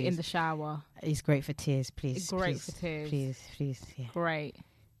great in the shower. It's great for tears, please. It's great for tears. Please. Yeah. Great.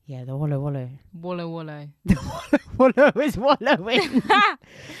 Yeah, the wallow. Wallow, wallow. The wallow is wallowing.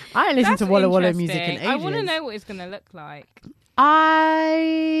 I ain't listened to wallow music in ages. I want to know what it's going to look like.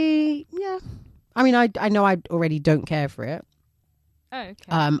 I mean, I know I already don't care for it. Oh, okay.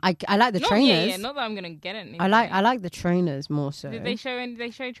 I like the trainers. Yeah, not that I'm going to get it. I like the trainers more so. Did they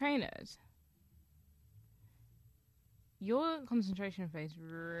show trainers? Your concentration face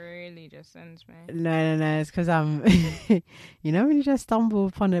really just sends me. No. It's because I'm, you know, when you just stumble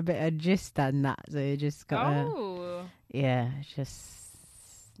upon a bit of gist and that, so you just got. Yeah, it's just.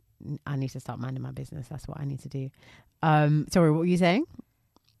 I need to start minding my business. That's what I need to do. Sorry, what were you saying?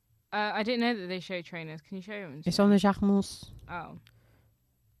 I didn't know that they show trainers. Can you show them? It's on the Jacquemus. Oh.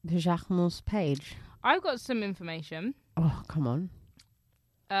 The Jacquemus page. I've got some information. Oh, come on.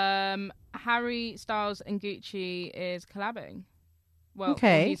 Harry Styles and Gucci is collabing. Well,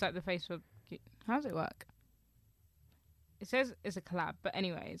 okay. He's like the face for. How does it work? It says it's a collab, but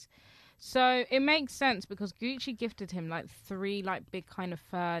anyways, so it makes sense because Gucci gifted him like 3 like big kind of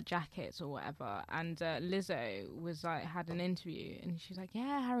fur jackets or whatever, and Lizzo was like had an interview and she's like,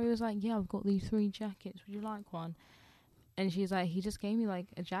 yeah, Harry was like, yeah, I've got these 3 jackets. Would you like one? And she's like, he just gave me like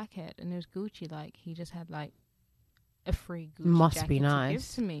a jacket, and it was Gucci. Like he just had like a free Gucci must jacket be nice to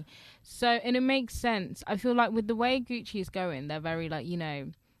give to me. So, and it makes sense. I feel like with the way Gucci is going, they're very like, you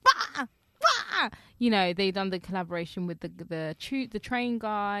know, they've done the collaboration with the train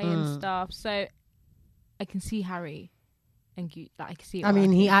guy and stuff. So I can see Harry and Gucci. Like, I can see it. I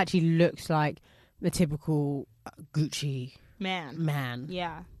mean, he actually looks like the typical Gucci man.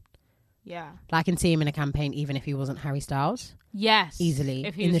 Yeah. Like, I can see him in a campaign even if he wasn't Harry Styles. Yes. Easily.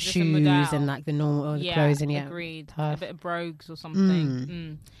 If he in was the just shoes and like the normal clothes. And agreed. A bit of brogues or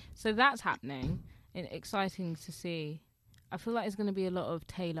something. So that's happening. And exciting to see. I feel like it's going to be a lot of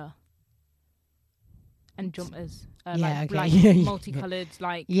Taylor and jumpers. Multicoloured,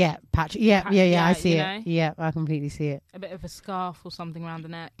 like... Yeah, patch. Yeah, I see it. Know? Yeah, I completely see it. A bit of a scarf or something around the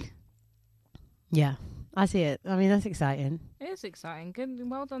neck. Yeah, I see it. I mean, that's exciting. It is exciting. Good,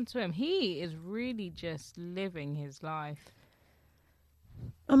 well done to him. He is really just living his life.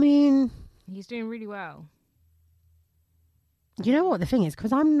 I mean, He's doing really well. you know what the thing is,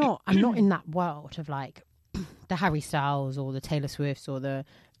 because I'm not in that world of like the Harry Styles or the Taylor Swifts or the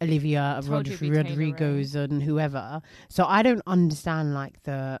Olivia Rodriguez and whoever. So I don't understand like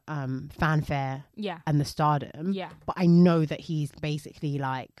the fanfare and the stardom. Yeah. But I know that he's basically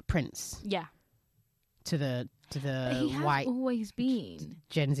like Prince. Yeah. To the he has white always been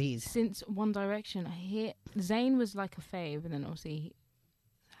Gen Zs since One Direction. Zayn was like a fave, and then obviously he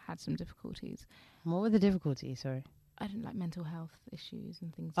had some difficulties. What were the difficulties? Sorry. I didn't like mental health issues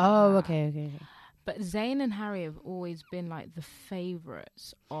and things. Oh, like that. okay. But Zayn and Harry have always been like the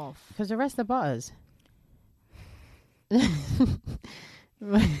favourites of. Because the rest are butters. Yeah,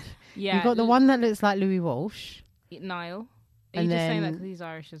 you got the one that looks like Louis Walsh. Niall. Are and you then, just saying that because he's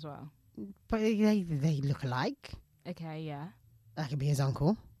Irish as well? But they look alike. Okay, yeah. That could be his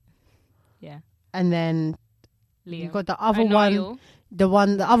uncle. Yeah. And then Leo. you've got the other one, Niall. the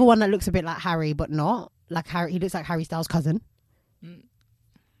other one that looks a bit like Harry, but not like Harry. He looks like Harry Styles' cousin.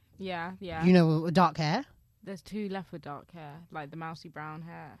 Yeah. You know, with dark hair. There's two left with dark hair, like the mousy brown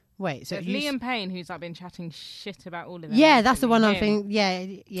hair. Wait, so there's Liam Payne, who's like been chatting shit about all of them. Yeah, that's the one I'm thinking.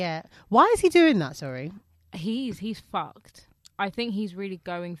 Yeah. Why is he doing that? Sorry. He's fucked. I think he's really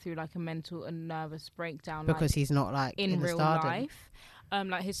going through like a mental and nervous breakdown because like, he's not like in real stardom. life.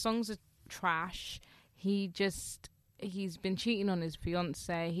 Like his songs are trash. He's been cheating on his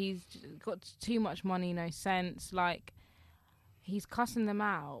fiance. He's got too much money, no sense. Like he's cussing them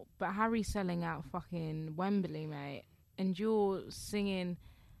out. But Harry's selling out fucking Wembley, mate, and you're singing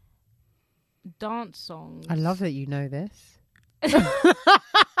dance songs. I love that you know this.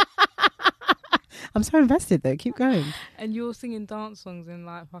 I'm so invested though. Keep going. And you're singing dance songs in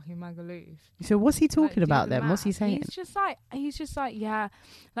like fucking Magaluf. So what's he talking like, about then? What's he saying? He's just like, yeah.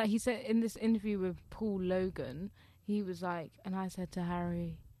 Like he said in this interview with Paul Logan, he was like, and I said to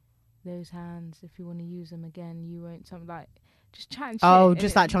Harry, those hands, if you want to use them again, you won't. Something like just chatting shit. Oh,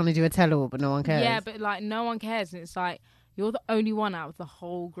 just like trying to do a tell-all, but no one cares. Yeah, but like no one cares. And it's like, you're the only one out of the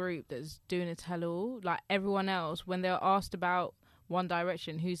whole group that's doing a tell-all. Like everyone else, when they were asked about One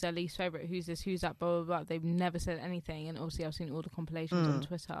Direction, who's their least favourite, who's this, who's that, blah, blah, blah. They've never said anything. And obviously I've seen all the compilations on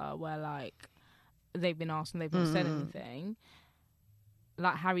Twitter where, like, they've been asked and they've not said anything.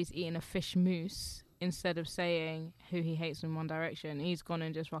 Like, Harry's eating a fish mousse instead of saying who he hates in One Direction. He's gone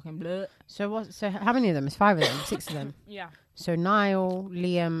and just fucking bleh. So how many of them? It's 5 of them? 6 of them? Yeah. So Niall,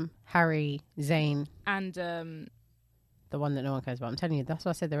 Liam, Harry, Zayn. And, the one that no one cares about. I'm telling you, that's why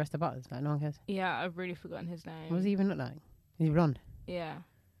I said the rest are butters. Like, no one cares. yeah, I've really forgotten his name. What does he even look like? Is he blonde? Yeah.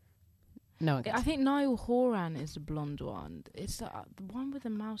 No one cares. I think Niall Horan is the blonde one. It's the one with the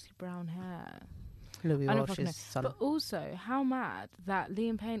mousy brown hair. Louis I don't Walsh's fucking know. son. But also, how mad that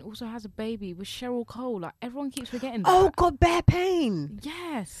Liam Payne also has a baby with Cheryl Cole. Like, everyone keeps forgetting that. Oh, God, Bear Pain.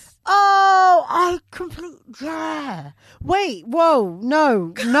 Yes. Oh, I completely... Yeah. Wait, whoa.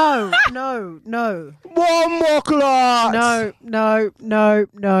 No. One more clock. No.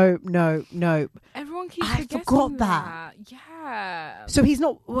 Everyone keeps I forgetting forgot that. Yeah. So he's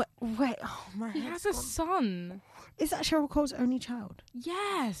not... Wait. Oh, my He head's has a gone. son. Is that Cheryl Cole's only child?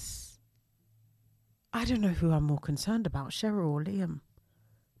 Yes. I don't know who I'm more concerned about, Cheryl or Liam.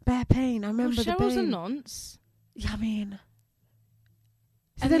 Bear Pain, I remember the Cheryl's a pain. nonce. Yeah, I mean...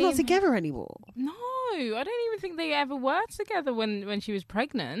 So And they're not Liam- together anymore? No, I don't even think they ever were together when she was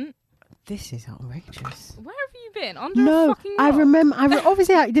pregnant. This is outrageous. Where have you been? Under a No, fucking I rock? remember...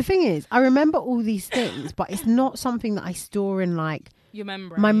 obviously, the thing is, I remember all these things, but it's not something that I store in, like... Your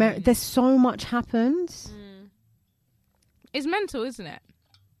memory. There's so much happens. It's mental, isn't it?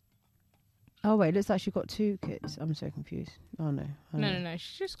 Oh, wait, it looks like she got 2 kids. I'm so confused. Oh, no. No.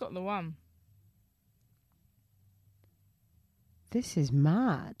 She's just got the one. This is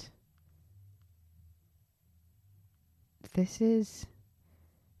mad. This is...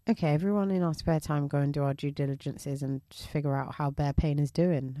 Okay, everyone in our spare time go and do our due diligences and just figure out how Bear Pain is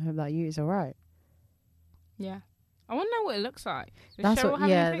doing. I hope that you is all right. Yeah. I want to know what it looks like. Does That's Cheryl what, have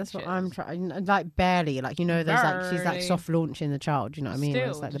any yeah, that's what I'm pictures? trying. Like barely, like, you know, there's like she's like Barely. soft launching the child. You know what I mean? Where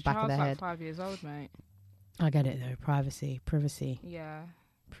Still, it's like the the back of child's their like head. 5 years old, mate. I get it though. Privacy, Yeah.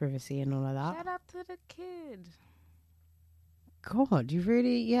 and all of that. Shout out to the kid. God, you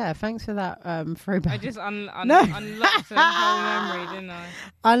really, yeah. Thanks for that throwback. I just No. unlocked the whole memory, didn't I?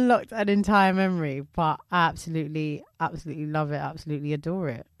 Unlocked an entire memory, but absolutely love it. Absolutely adore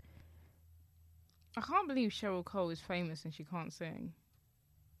it. I can't believe Cheryl Cole is famous and she can't sing.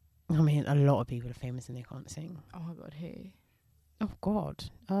 I mean, a lot of people are famous and they can't sing. Oh my god, who? Oh God.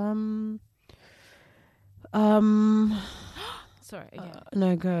 Sorry, again. No,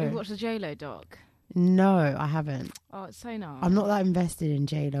 We go. watched the J-Lo doc. No, I haven't. Oh, it's so nice. I'm not that invested in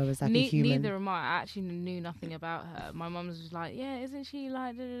J-Lo as like a human. Neither am I. I actually knew nothing about her. My mum was like, yeah, isn't she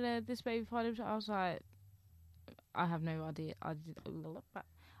like this baby father? I was like, I have no idea. I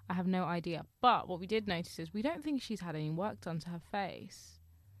have no idea. But what we did notice is we don't think she's had any work done to her face.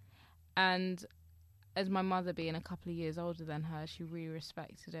 And as my mother being a couple of years older than her, she really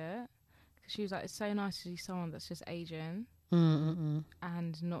respected it. Because she was like, it's so nice to see someone that's just aging. And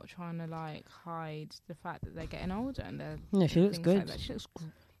not trying to like hide the fact that they're getting older and they're she looks good. Like she looks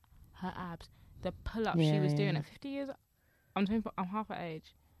her abs, the pull-up she was doing at 50 years. I'm half her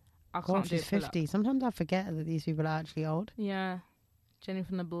age. I can't do she's 50. Sometimes I forget that these people are actually old. Yeah, Jenny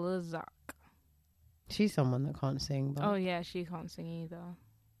from the Blizzard. She's someone that can't sing. But yeah, she can't sing either.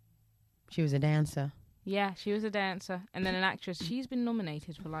 She was a dancer. Yeah, she was a dancer and then an actress. She's been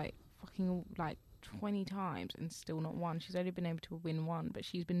nominated for like fucking like 20 times and still not won. She's only been able to win one, but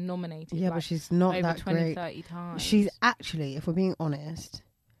she's been nominated. Yeah, but she's not over that 20, great. 30 times. She's actually, if we're being honest,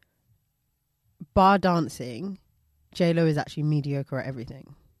 bar dancing, J-Lo is actually mediocre at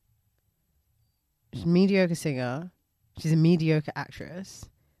everything. She's a mediocre singer. She's a mediocre actress.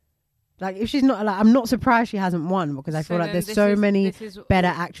 Like, if she's not, like, I'm not surprised she hasn't won because I feel like there's so many better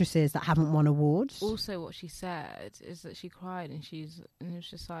actresses that haven't won awards. Also, what she said is that she cried and it was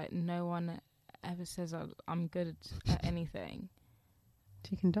just like, no one ever says I'm good at anything.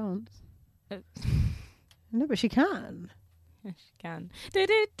 She can dance. No, but she can. Yeah, she can.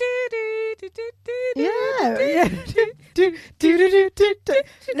 Yeah.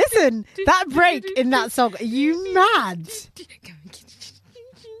 Listen, that break in that song, are you mad?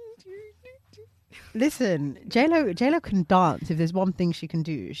 Listen, J-Lo can dance. If there's one thing she can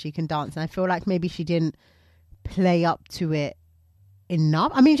do, she can dance. And I feel like maybe she didn't play up to it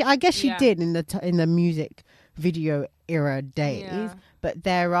enough. I mean, I guess she did in the music video era days, but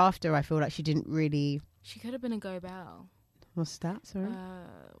thereafter I feel like she didn't really. She could have been a Go Bell. What's that? Sorry.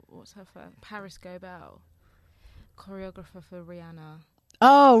 What's her first? Paris Go Bell, choreographer for Rihanna.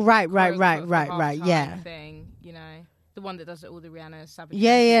 Oh, right. Yeah. Thing, you know, the one that does all the Rihanna Savage.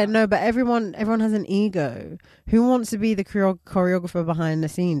 Yeah. No, but everyone has an ego. Who wants to be the choreographer behind the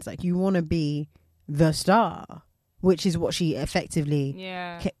scenes? Like, you want to be the star. Which is what she effectively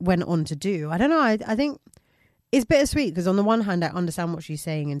went on to do. I don't know. I think it's bittersweet because on the one hand, I understand what she's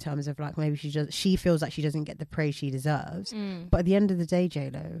saying in terms of like maybe she feels like she doesn't get the praise she deserves. But at the end of the day,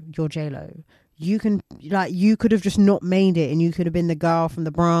 J-Lo, you're J-Lo. You could have just not made it, and you could have been the girl from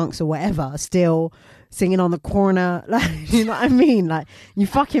the Bronx or whatever, still singing on the corner. Like, you know what I mean? Like, you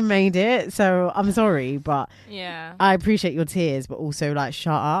fucking made it. So I'm sorry, but I appreciate your tears, but also like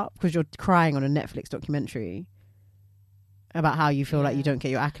shut up because you're crying on a Netflix documentary about how you feel like you don't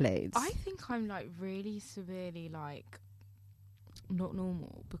get your accolades. I think I'm like really severely like not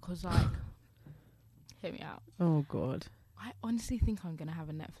normal because like hear me out. Oh God. I honestly think I'm gonna have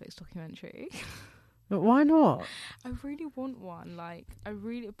a Netflix documentary. But why not? I really want one.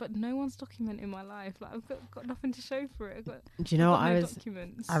 But no one's documenting my life. Like, I've got nothing to show for it. Do you know what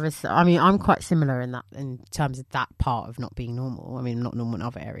documents. I mean, I'm quite similar in terms of that part of not being normal. I mean, not normal in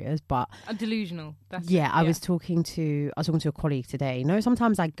other areas, but delusional. I was talking to a colleague today. You know,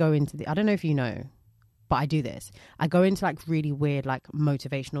 sometimes I go into I don't know if you know, but I do this. I go into like really weird, like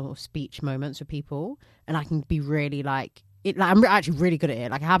motivational speech moments with people, and I can be really like. I'm actually really good at it.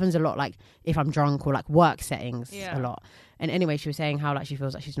 Like, it happens a lot, like if I'm drunk or like work settings a lot. And anyway, she was saying how like she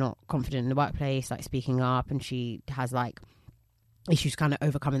feels like she's not confident in the workplace, like speaking up, and she has like issues kind of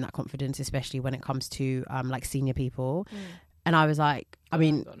overcoming that confidence, especially when it comes to like senior people. And I was like, I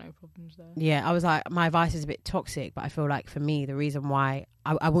mean, I've got no problems there. Yeah, I was like, my advice is a bit toxic, but I feel like for me, the reason why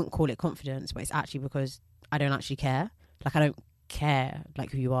I wouldn't call it confidence, but it's actually because I don't actually care. Like, I don't care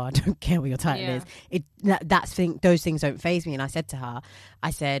like who you are. I don't care what your title is. Those things don't faze me. And I said to her,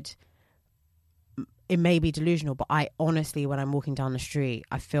 it may be delusional, but I honestly, when I'm walking down the street,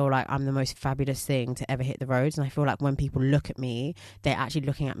 I feel like I'm the most fabulous thing to ever hit the roads. And I feel like when people look at me, they're actually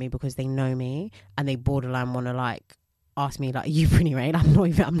looking at me because they know me and they borderline want to like ask me like, are you pretty, right? I'm not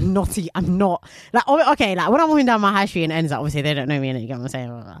like, okay, like when I'm walking down my high street and ends up, obviously they don't know me and you get what I'm saying.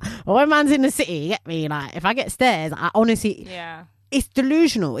 Or when man's in the city, you get me, like if I get stares, I honestly, it's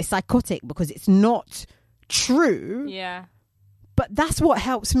delusional, it's psychotic because it's not true. But that's what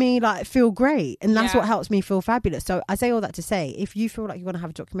helps me like feel great, and that's what helps me feel fabulous. So I say all that to say, if you feel like you're going to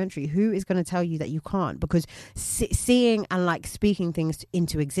have a documentary, who is going to tell you that you can't? Because seeing and like speaking things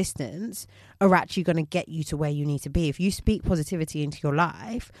into existence are actually going to get you to where you need to be. If you speak positivity into your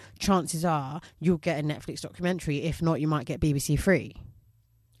life, chances are you'll get a Netflix documentary. If not, you might get BBC Three.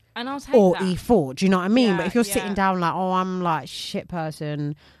 And I'll take or that. E4. Do you know what I mean? Yeah, but if you're sitting down like, oh, I'm like shit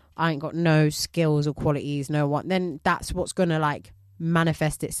person, I ain't got no skills or qualities, no one, then that's what's gonna like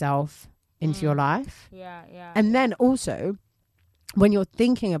manifest itself into your life. Yeah. And then also, when you're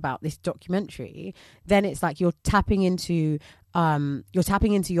thinking about this documentary, then it's like you're tapping into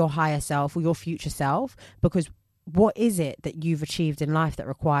your higher self or your future self, because what is it that you've achieved in life that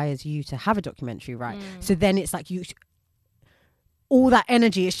requires you to have a documentary, right? So then it's like all that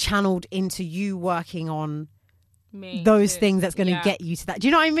energy is channeled into you working on those things that's going to get you to that. Do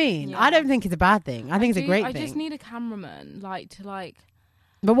you know what I mean? Yeah. I don't think it's a bad thing. I think it's a great thing. I just need a cameraman,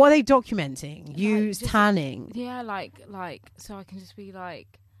 But what are they documenting? You tanning? Yeah, so I can just be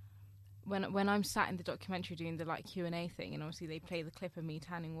like, when I'm sat in the documentary doing the like Q&A thing, and obviously they play the clip of me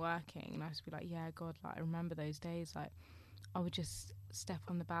tanning working, and I just be like, yeah, God, like I remember those days. Like I would just step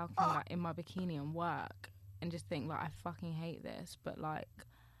on the balcony like in my bikini and work, and just think like I fucking hate this, but like,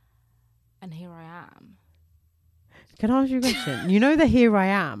 and here I am. Can I ask you a question? You know the Here I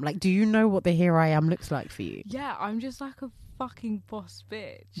Am. Like, do you know what the Here I Am looks like for you? Yeah, I'm just like a fucking boss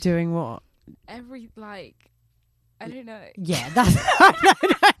bitch. Doing what? I don't know. Yeah, that's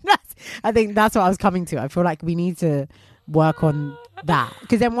I think that's what I was coming to. I feel like we need to work on that,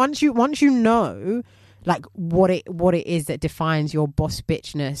 because then once you know like what it is that defines your boss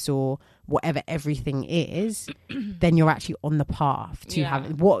bitchness or whatever everything is, then you're actually on the path to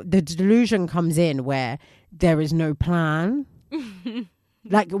have what the delusion comes in where there is no plan.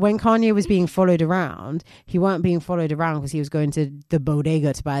 Like when Kanye was being followed around, he weren't being followed around because he was going to the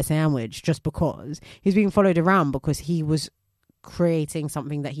bodega to buy a sandwich just because. He was being followed around because he was creating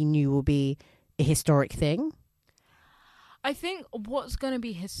something that he knew will be a historic thing. I think what's going to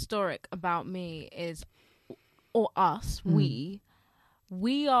be historic about me is, or us, we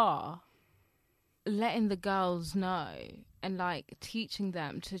are letting the girls know and like teaching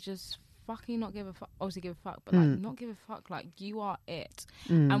them to just fucking not give a fuck. Obviously give a fuck, but like not give a fuck. Like you are it,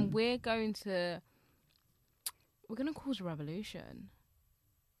 and we're going to cause a revolution.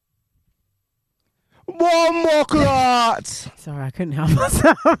 One more clot. Sorry, I couldn't help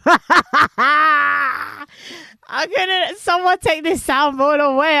myself. I couldn't. Someone take this soundboard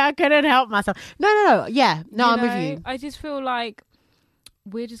away. I couldn't help myself. No. Yeah, no, I'm with you. I just feel like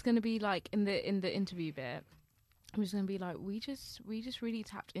we're just gonna be like in the interview bit. I'm just gonna be like, we just really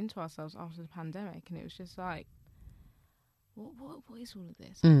tapped into ourselves after the pandemic, and it was just like, what is all of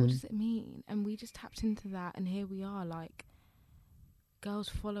this? What does it mean? And we just tapped into that, and here we are. Like, girls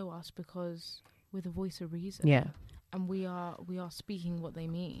follow us because we're the voice of reason. Yeah, and we are speaking what they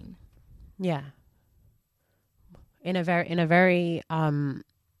mean. Yeah, in a very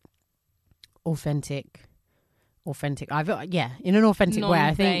authentic. I feel, in an authentic way.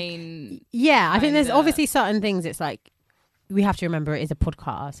 I think. Yeah, I think there's obviously certain things. It's like we have to remember it is a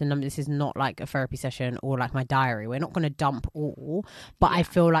podcast, and this is not like a therapy session or like my diary. We're not going to dump all, but I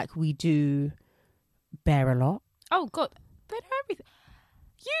feel like we do bear a lot. Oh God, they know everything.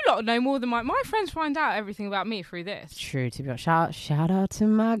 You lot know more than my friends find out everything about me through this. True, to be honest. Shout out to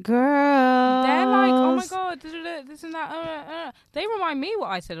my girls. They're like, oh my God, this and that. They remind me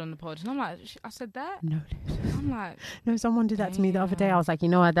what I said on the pod, and I'm like, I said that? No. I'm like, no, someone did that to me the other day. I was like, you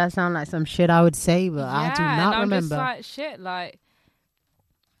know what, that sounds like some shit I would say, but I do not remember. I'm just like, shit, like,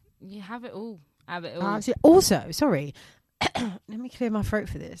 you have it all. Also, sorry, let me clear my throat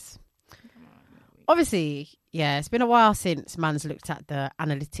for this. Obviously, it's been a while since man's looked at the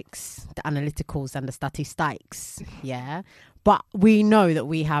analyticals and the statistics, but we know that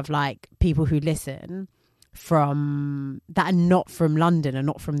we have like people who listen from that are not from London and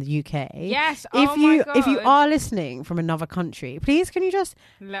not from the UK. Yes. If you are listening from another country, please can you just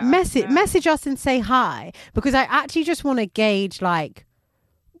message us and say hi, because I actually just want to gauge like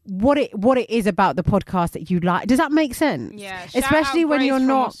what it is about the podcast that you like. Does that make sense? Yeah. Especially when you're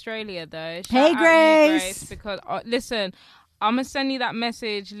not Australia though. Hey Grace, because listen, I'm gonna send you that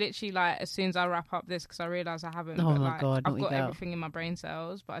message literally like as soon as I wrap up this, because I realise I haven't. Oh but, my like, God! I've got everything in my brain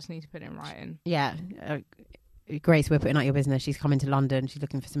cells, but I just need to put it in writing. Yeah, Grace, we're putting out your business. She's coming to London. She's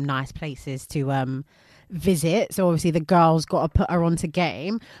looking for some nice places to visit. So obviously the girls got to put her onto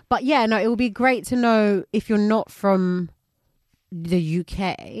game. But yeah, no, it would be great to know if you're not from the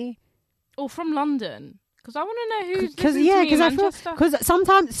UK or from London, because I want to know who's because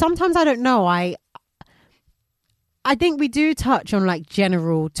sometimes I don't know. I think we do touch on like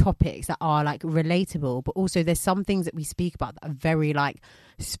general topics that are like relatable, but also there's some things that we speak about that are very like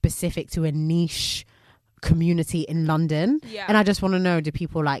specific to a niche community in London. Yeah. And I just want to know, do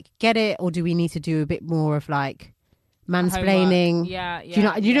people like get it, or do we need to do a bit more of like mansplaining? Yeah.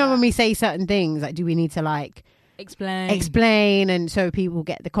 Do you know when we say certain things, like do we need to like explain, and so people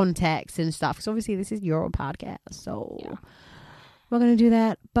get the context and stuff, because obviously this is your podcast, so we're going to do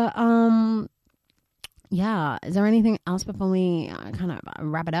that. But yeah, is there anything else before we kind of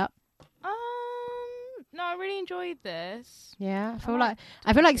wrap it up? No, I really enjoyed this. Yeah, I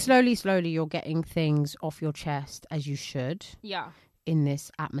feel like slowly you're getting things off your chest, as you should. Yeah. In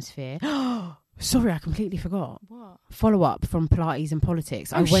this atmosphere. Sorry, I completely forgot. What? Follow up from Pilates and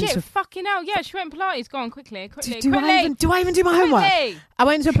politics. Oh, I went shit, to fucking hell. Yeah, she went Pilates. Go on, quickly. do I even do my homework? I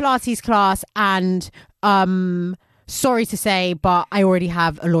went to a Pilates class and sorry to say, but I already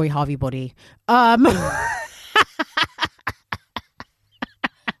have a Lori Harvey body.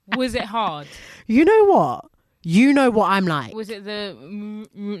 Was it hard? You know what I'm like. Was it the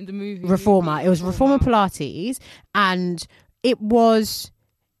movie Reformer? It was Reformer Pilates, and it was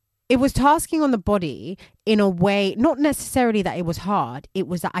tasking on the body in a way, not necessarily that it was hard, it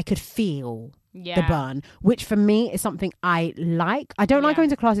was that I could feel the burn, which for me is something I like. I don't like going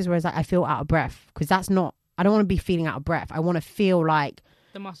to classes where it's like I feel out of breath, because I don't want to be feeling out of breath. I want to feel like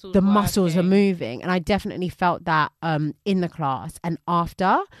the muscles are moving, and I definitely felt that in the class and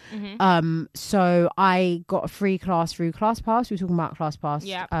after. So I got a free class through ClassPass. We were talking about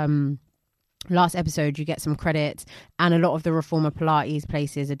ClassPass last episode. You get some credits, and a lot of the Reformer Pilates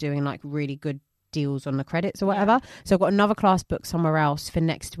places are doing like really good deals on the credits or whatever. So I've got another class booked somewhere else for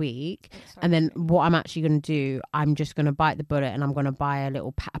next week. And then what I'm actually going to do, I'm just going to bite the bullet and I'm going to buy a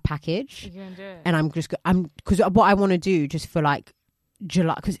little package. You're gonna do it. And because what I want to do just for like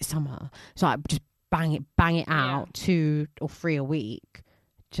July, because it's summer, so I just bang it out 2 or 3 a week,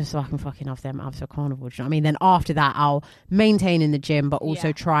 just so I can fucking have them after carnival. Do you know what I mean? Then after that, I'll maintain in the gym, but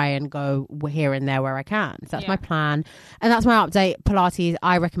also try and go here and there where I can. So that's my plan, and that's my update. Pilates,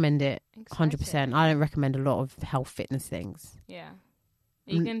 I recommend it 100%. I don't recommend a lot of health fitness things. Yeah,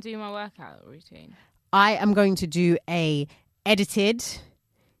 are you gonna do my workout routine? I am going to do a edited,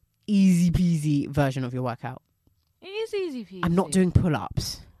 easy peasy version of your workout. It is easy peasy. I'm not doing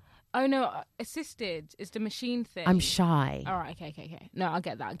pull-ups. Oh no, assisted is the machine thing. I'm shy. All right, okay. No, I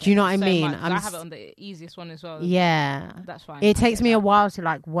get that. Do you know what I mean? I have it on the easiest one as well. Yeah, that's fine. It takes me a while to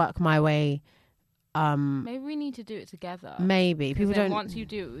like work my way. Maybe we need to do it together. Maybe people don't. Once you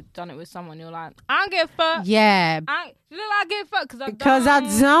done it with someone, you're like, I don't give a fuck. Yeah, you look like I give a fuck because I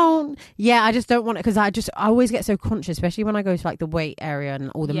don't. Yeah, I just don't want it, because I always get so conscious, especially when I go to like the weight area and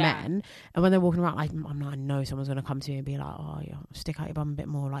all the men, and when they're walking around, like I know someone's gonna come to me and be like, oh, stick out your bum a bit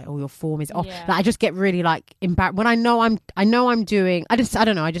more, like, oh, your form is off. Yeah. Like I just get really like embarrassed when I know I'm doing. I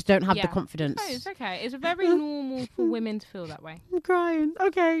don't know. I just don't have the confidence. No, it's okay. It's very normal for women to feel that way. I'm crying.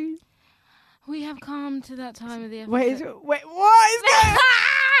 Okay. We have come to that time of the episode. Wait, what is going on?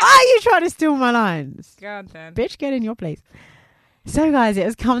 Are you trying to steal my lines? God damn. Bitch, get in your place. So, guys, it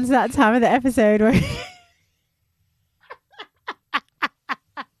has come to that time of the episode where... Can you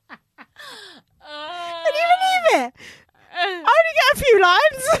believe it? I only get a few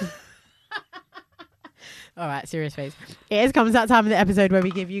lines. All right, serious face. It has come to that time of the episode where we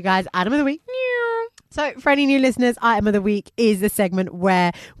give you guys Item of the Week. So for any new listeners, Item of the Week is the segment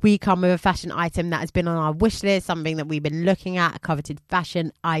where we come with a fashion item that has been on our wish list, something that we've been looking at, a coveted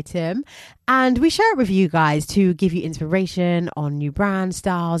fashion item, and we share it with you guys to give you inspiration on new brand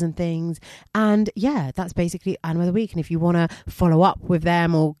styles and things. And yeah, that's basically Item of the Week. And if you want to follow up with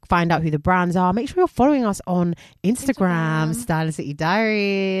them or find out who the brands are, make sure you're following us on Instagram. Stylist City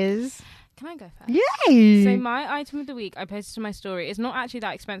Diaries. Can I go first? Yay! So my item of the week, I posted to my story. It's not actually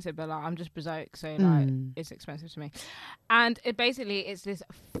that expensive, but like I'm just broke, so like it's expensive to me. And it's this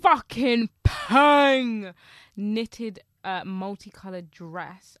fucking pang knitted multicolored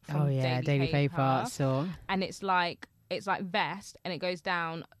dress from Daily Paper. So and it's like vest, and it goes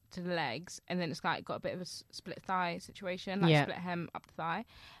down to the legs, and then it's like got a bit of a split thigh situation, like split hem up the thigh.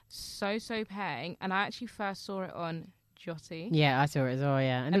 So paying, and I actually first saw it on Jotty. Yeah, I saw it as well,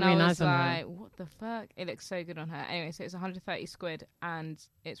 yeah. And I was like, what the fuck? It looks so good on her. Anyway, so it's 130 squid and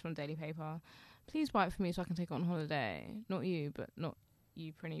it's from Daily Paper. Please buy it for me so I can take it on holiday. Not you,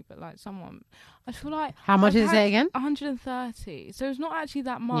 Prinny, but like someone. I feel like... How much is it again? 130. So it's not actually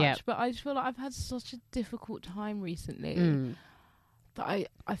that much, but I just feel like I've had such a difficult time recently that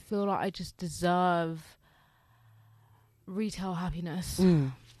I feel like I just deserve retail happiness.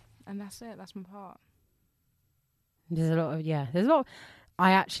 And that's it. That's my part. There's a lot.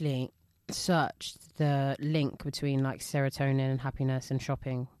 I actually searched the link between like serotonin and happiness and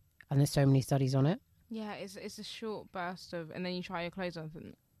shopping, and there's so many studies on it. Yeah, it's a short burst of, and then you try your clothes on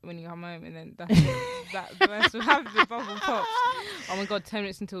when you come home, and then that burst of having the bubble pops. Oh my god! 10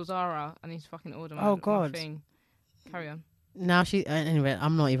 minutes until Zara, I need to fucking order my thing. Carry on. Now anyway,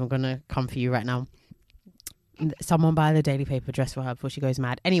 I'm not even gonna come for you right now. someone buy the daily paper dress for her before she goes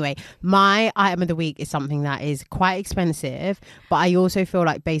mad. Anyway, my item of the week is something that is quite expensive, but I also feel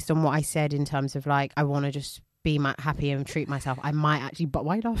like based on what I said in terms of like I want to just be happy and treat myself, I might actually. But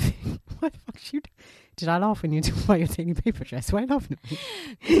why laughing? Why the fuck you? Did I laugh when you talk about your daily paper dress? Why are you laughing at me?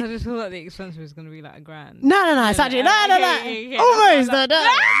 I just feel like the expense was going to be like $1,000. No. It's actually no. Almost. No.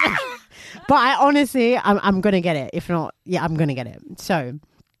 But I honestly, I'm gonna get it. If not, yeah, I'm gonna get it. So.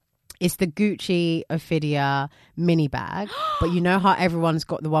 It's the Gucci Ophidia mini bag. But you know how everyone's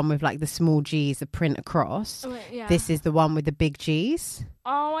got the one with like the small G's, the print across? Oh, yeah. This is the one with the big G's.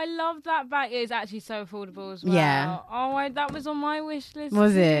 Oh, I love that bag. It's actually so affordable as well. Yeah. Oh, that was on my wish list.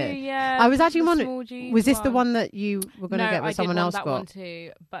 Was too. it? Yeah. I was actually wondering, was this the one that you were going to get but someone else got? No, I did want that one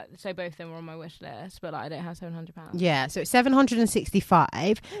too. But so both of them were on my wish list, but like, I don't have £700. Yeah, so it's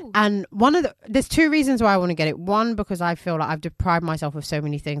 765. Ooh. And there's two reasons why I want to get it. One, because I feel like I've deprived myself of so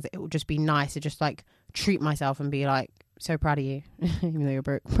many things that it would just be nice to just like treat myself and be like, so proud of you, even though you're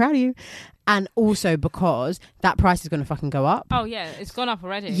broke. Proud of you. And also because that price is going to fucking go up. Oh, yeah. It's gone up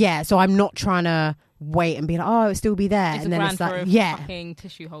already. Yeah. So I'm not trying to wait and be like, oh, it'll still be there. It's and then it's like, fucking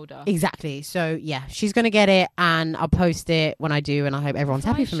tissue holder. Exactly. So yeah, she's going to get it and I'll post it when I do. And I hope everyone's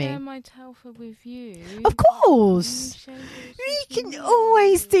happy for me. Share my Telford with you. Of course. We can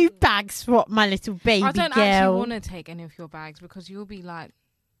always do bag swap, my little baby girl. I don't actually want to take any of your bags because you'll be like,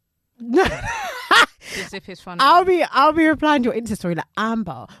 the zip is funny. I'll be replying to your Insta story like,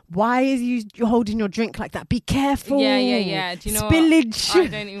 Amber, why is you holding your drink like that? Be careful. Yeah. Do you know spillage? What? I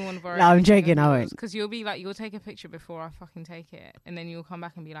don't even want to borrow. No, I'm joking. I won't. Because you'll be like, you'll take a picture before I fucking take it, and then you'll come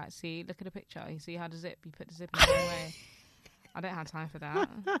back and be like, see, look at the picture. You see how the zip? You put the zip in the wrong way. I don't have time for that.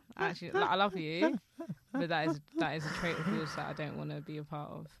 Actually, I love you, but that is a trait of yours that I don't want to be a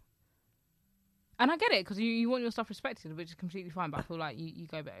part of. And I get it because you want your stuff respected, which is completely fine. But I feel like you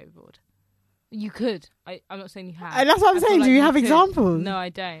go a bit overboard. You could. I'm not saying you have. And that's what I'm saying. Like do you have examples? No, I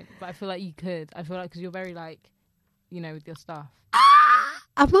don't. But I feel like you could. I feel like because you're very like, with your stuff.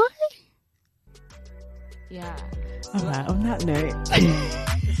 Am I? Yeah. All right. On that note.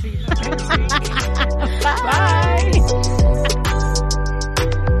 Bye.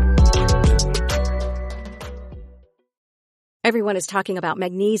 Everyone is talking about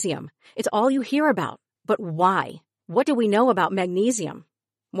magnesium. It's all you hear about. But why? What do we know about magnesium?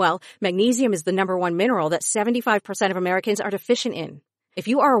 Well, magnesium is the number one mineral that 75% of Americans are deficient in. If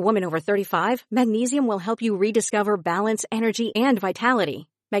you are a woman over 35, magnesium will help you rediscover balance, energy, and vitality.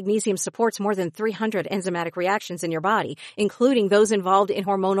 Magnesium supports more than 300 enzymatic reactions in your body, including those involved in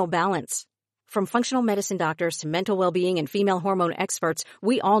hormonal balance. From functional medicine doctors to mental well-being and female hormone experts,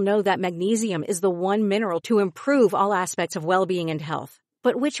 we all know that magnesium is the one mineral to improve all aspects of well-being and health.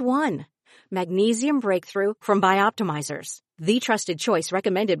 But which one? Magnesium Breakthrough from Bioptimizers, the trusted choice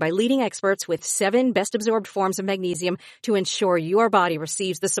recommended by leading experts with 7 best-absorbed forms of magnesium to ensure your body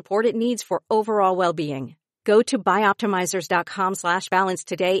receives the support it needs for overall well-being. Go to bioptimizers.com/balance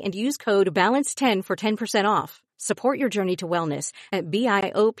today and use code BALANCE10 for 10% off. Support your journey to wellness at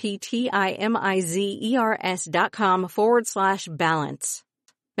bioptimizers.com/balance.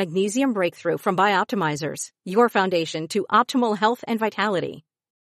 Magnesium Breakthrough from Bioptimizers, your foundation to optimal health and vitality.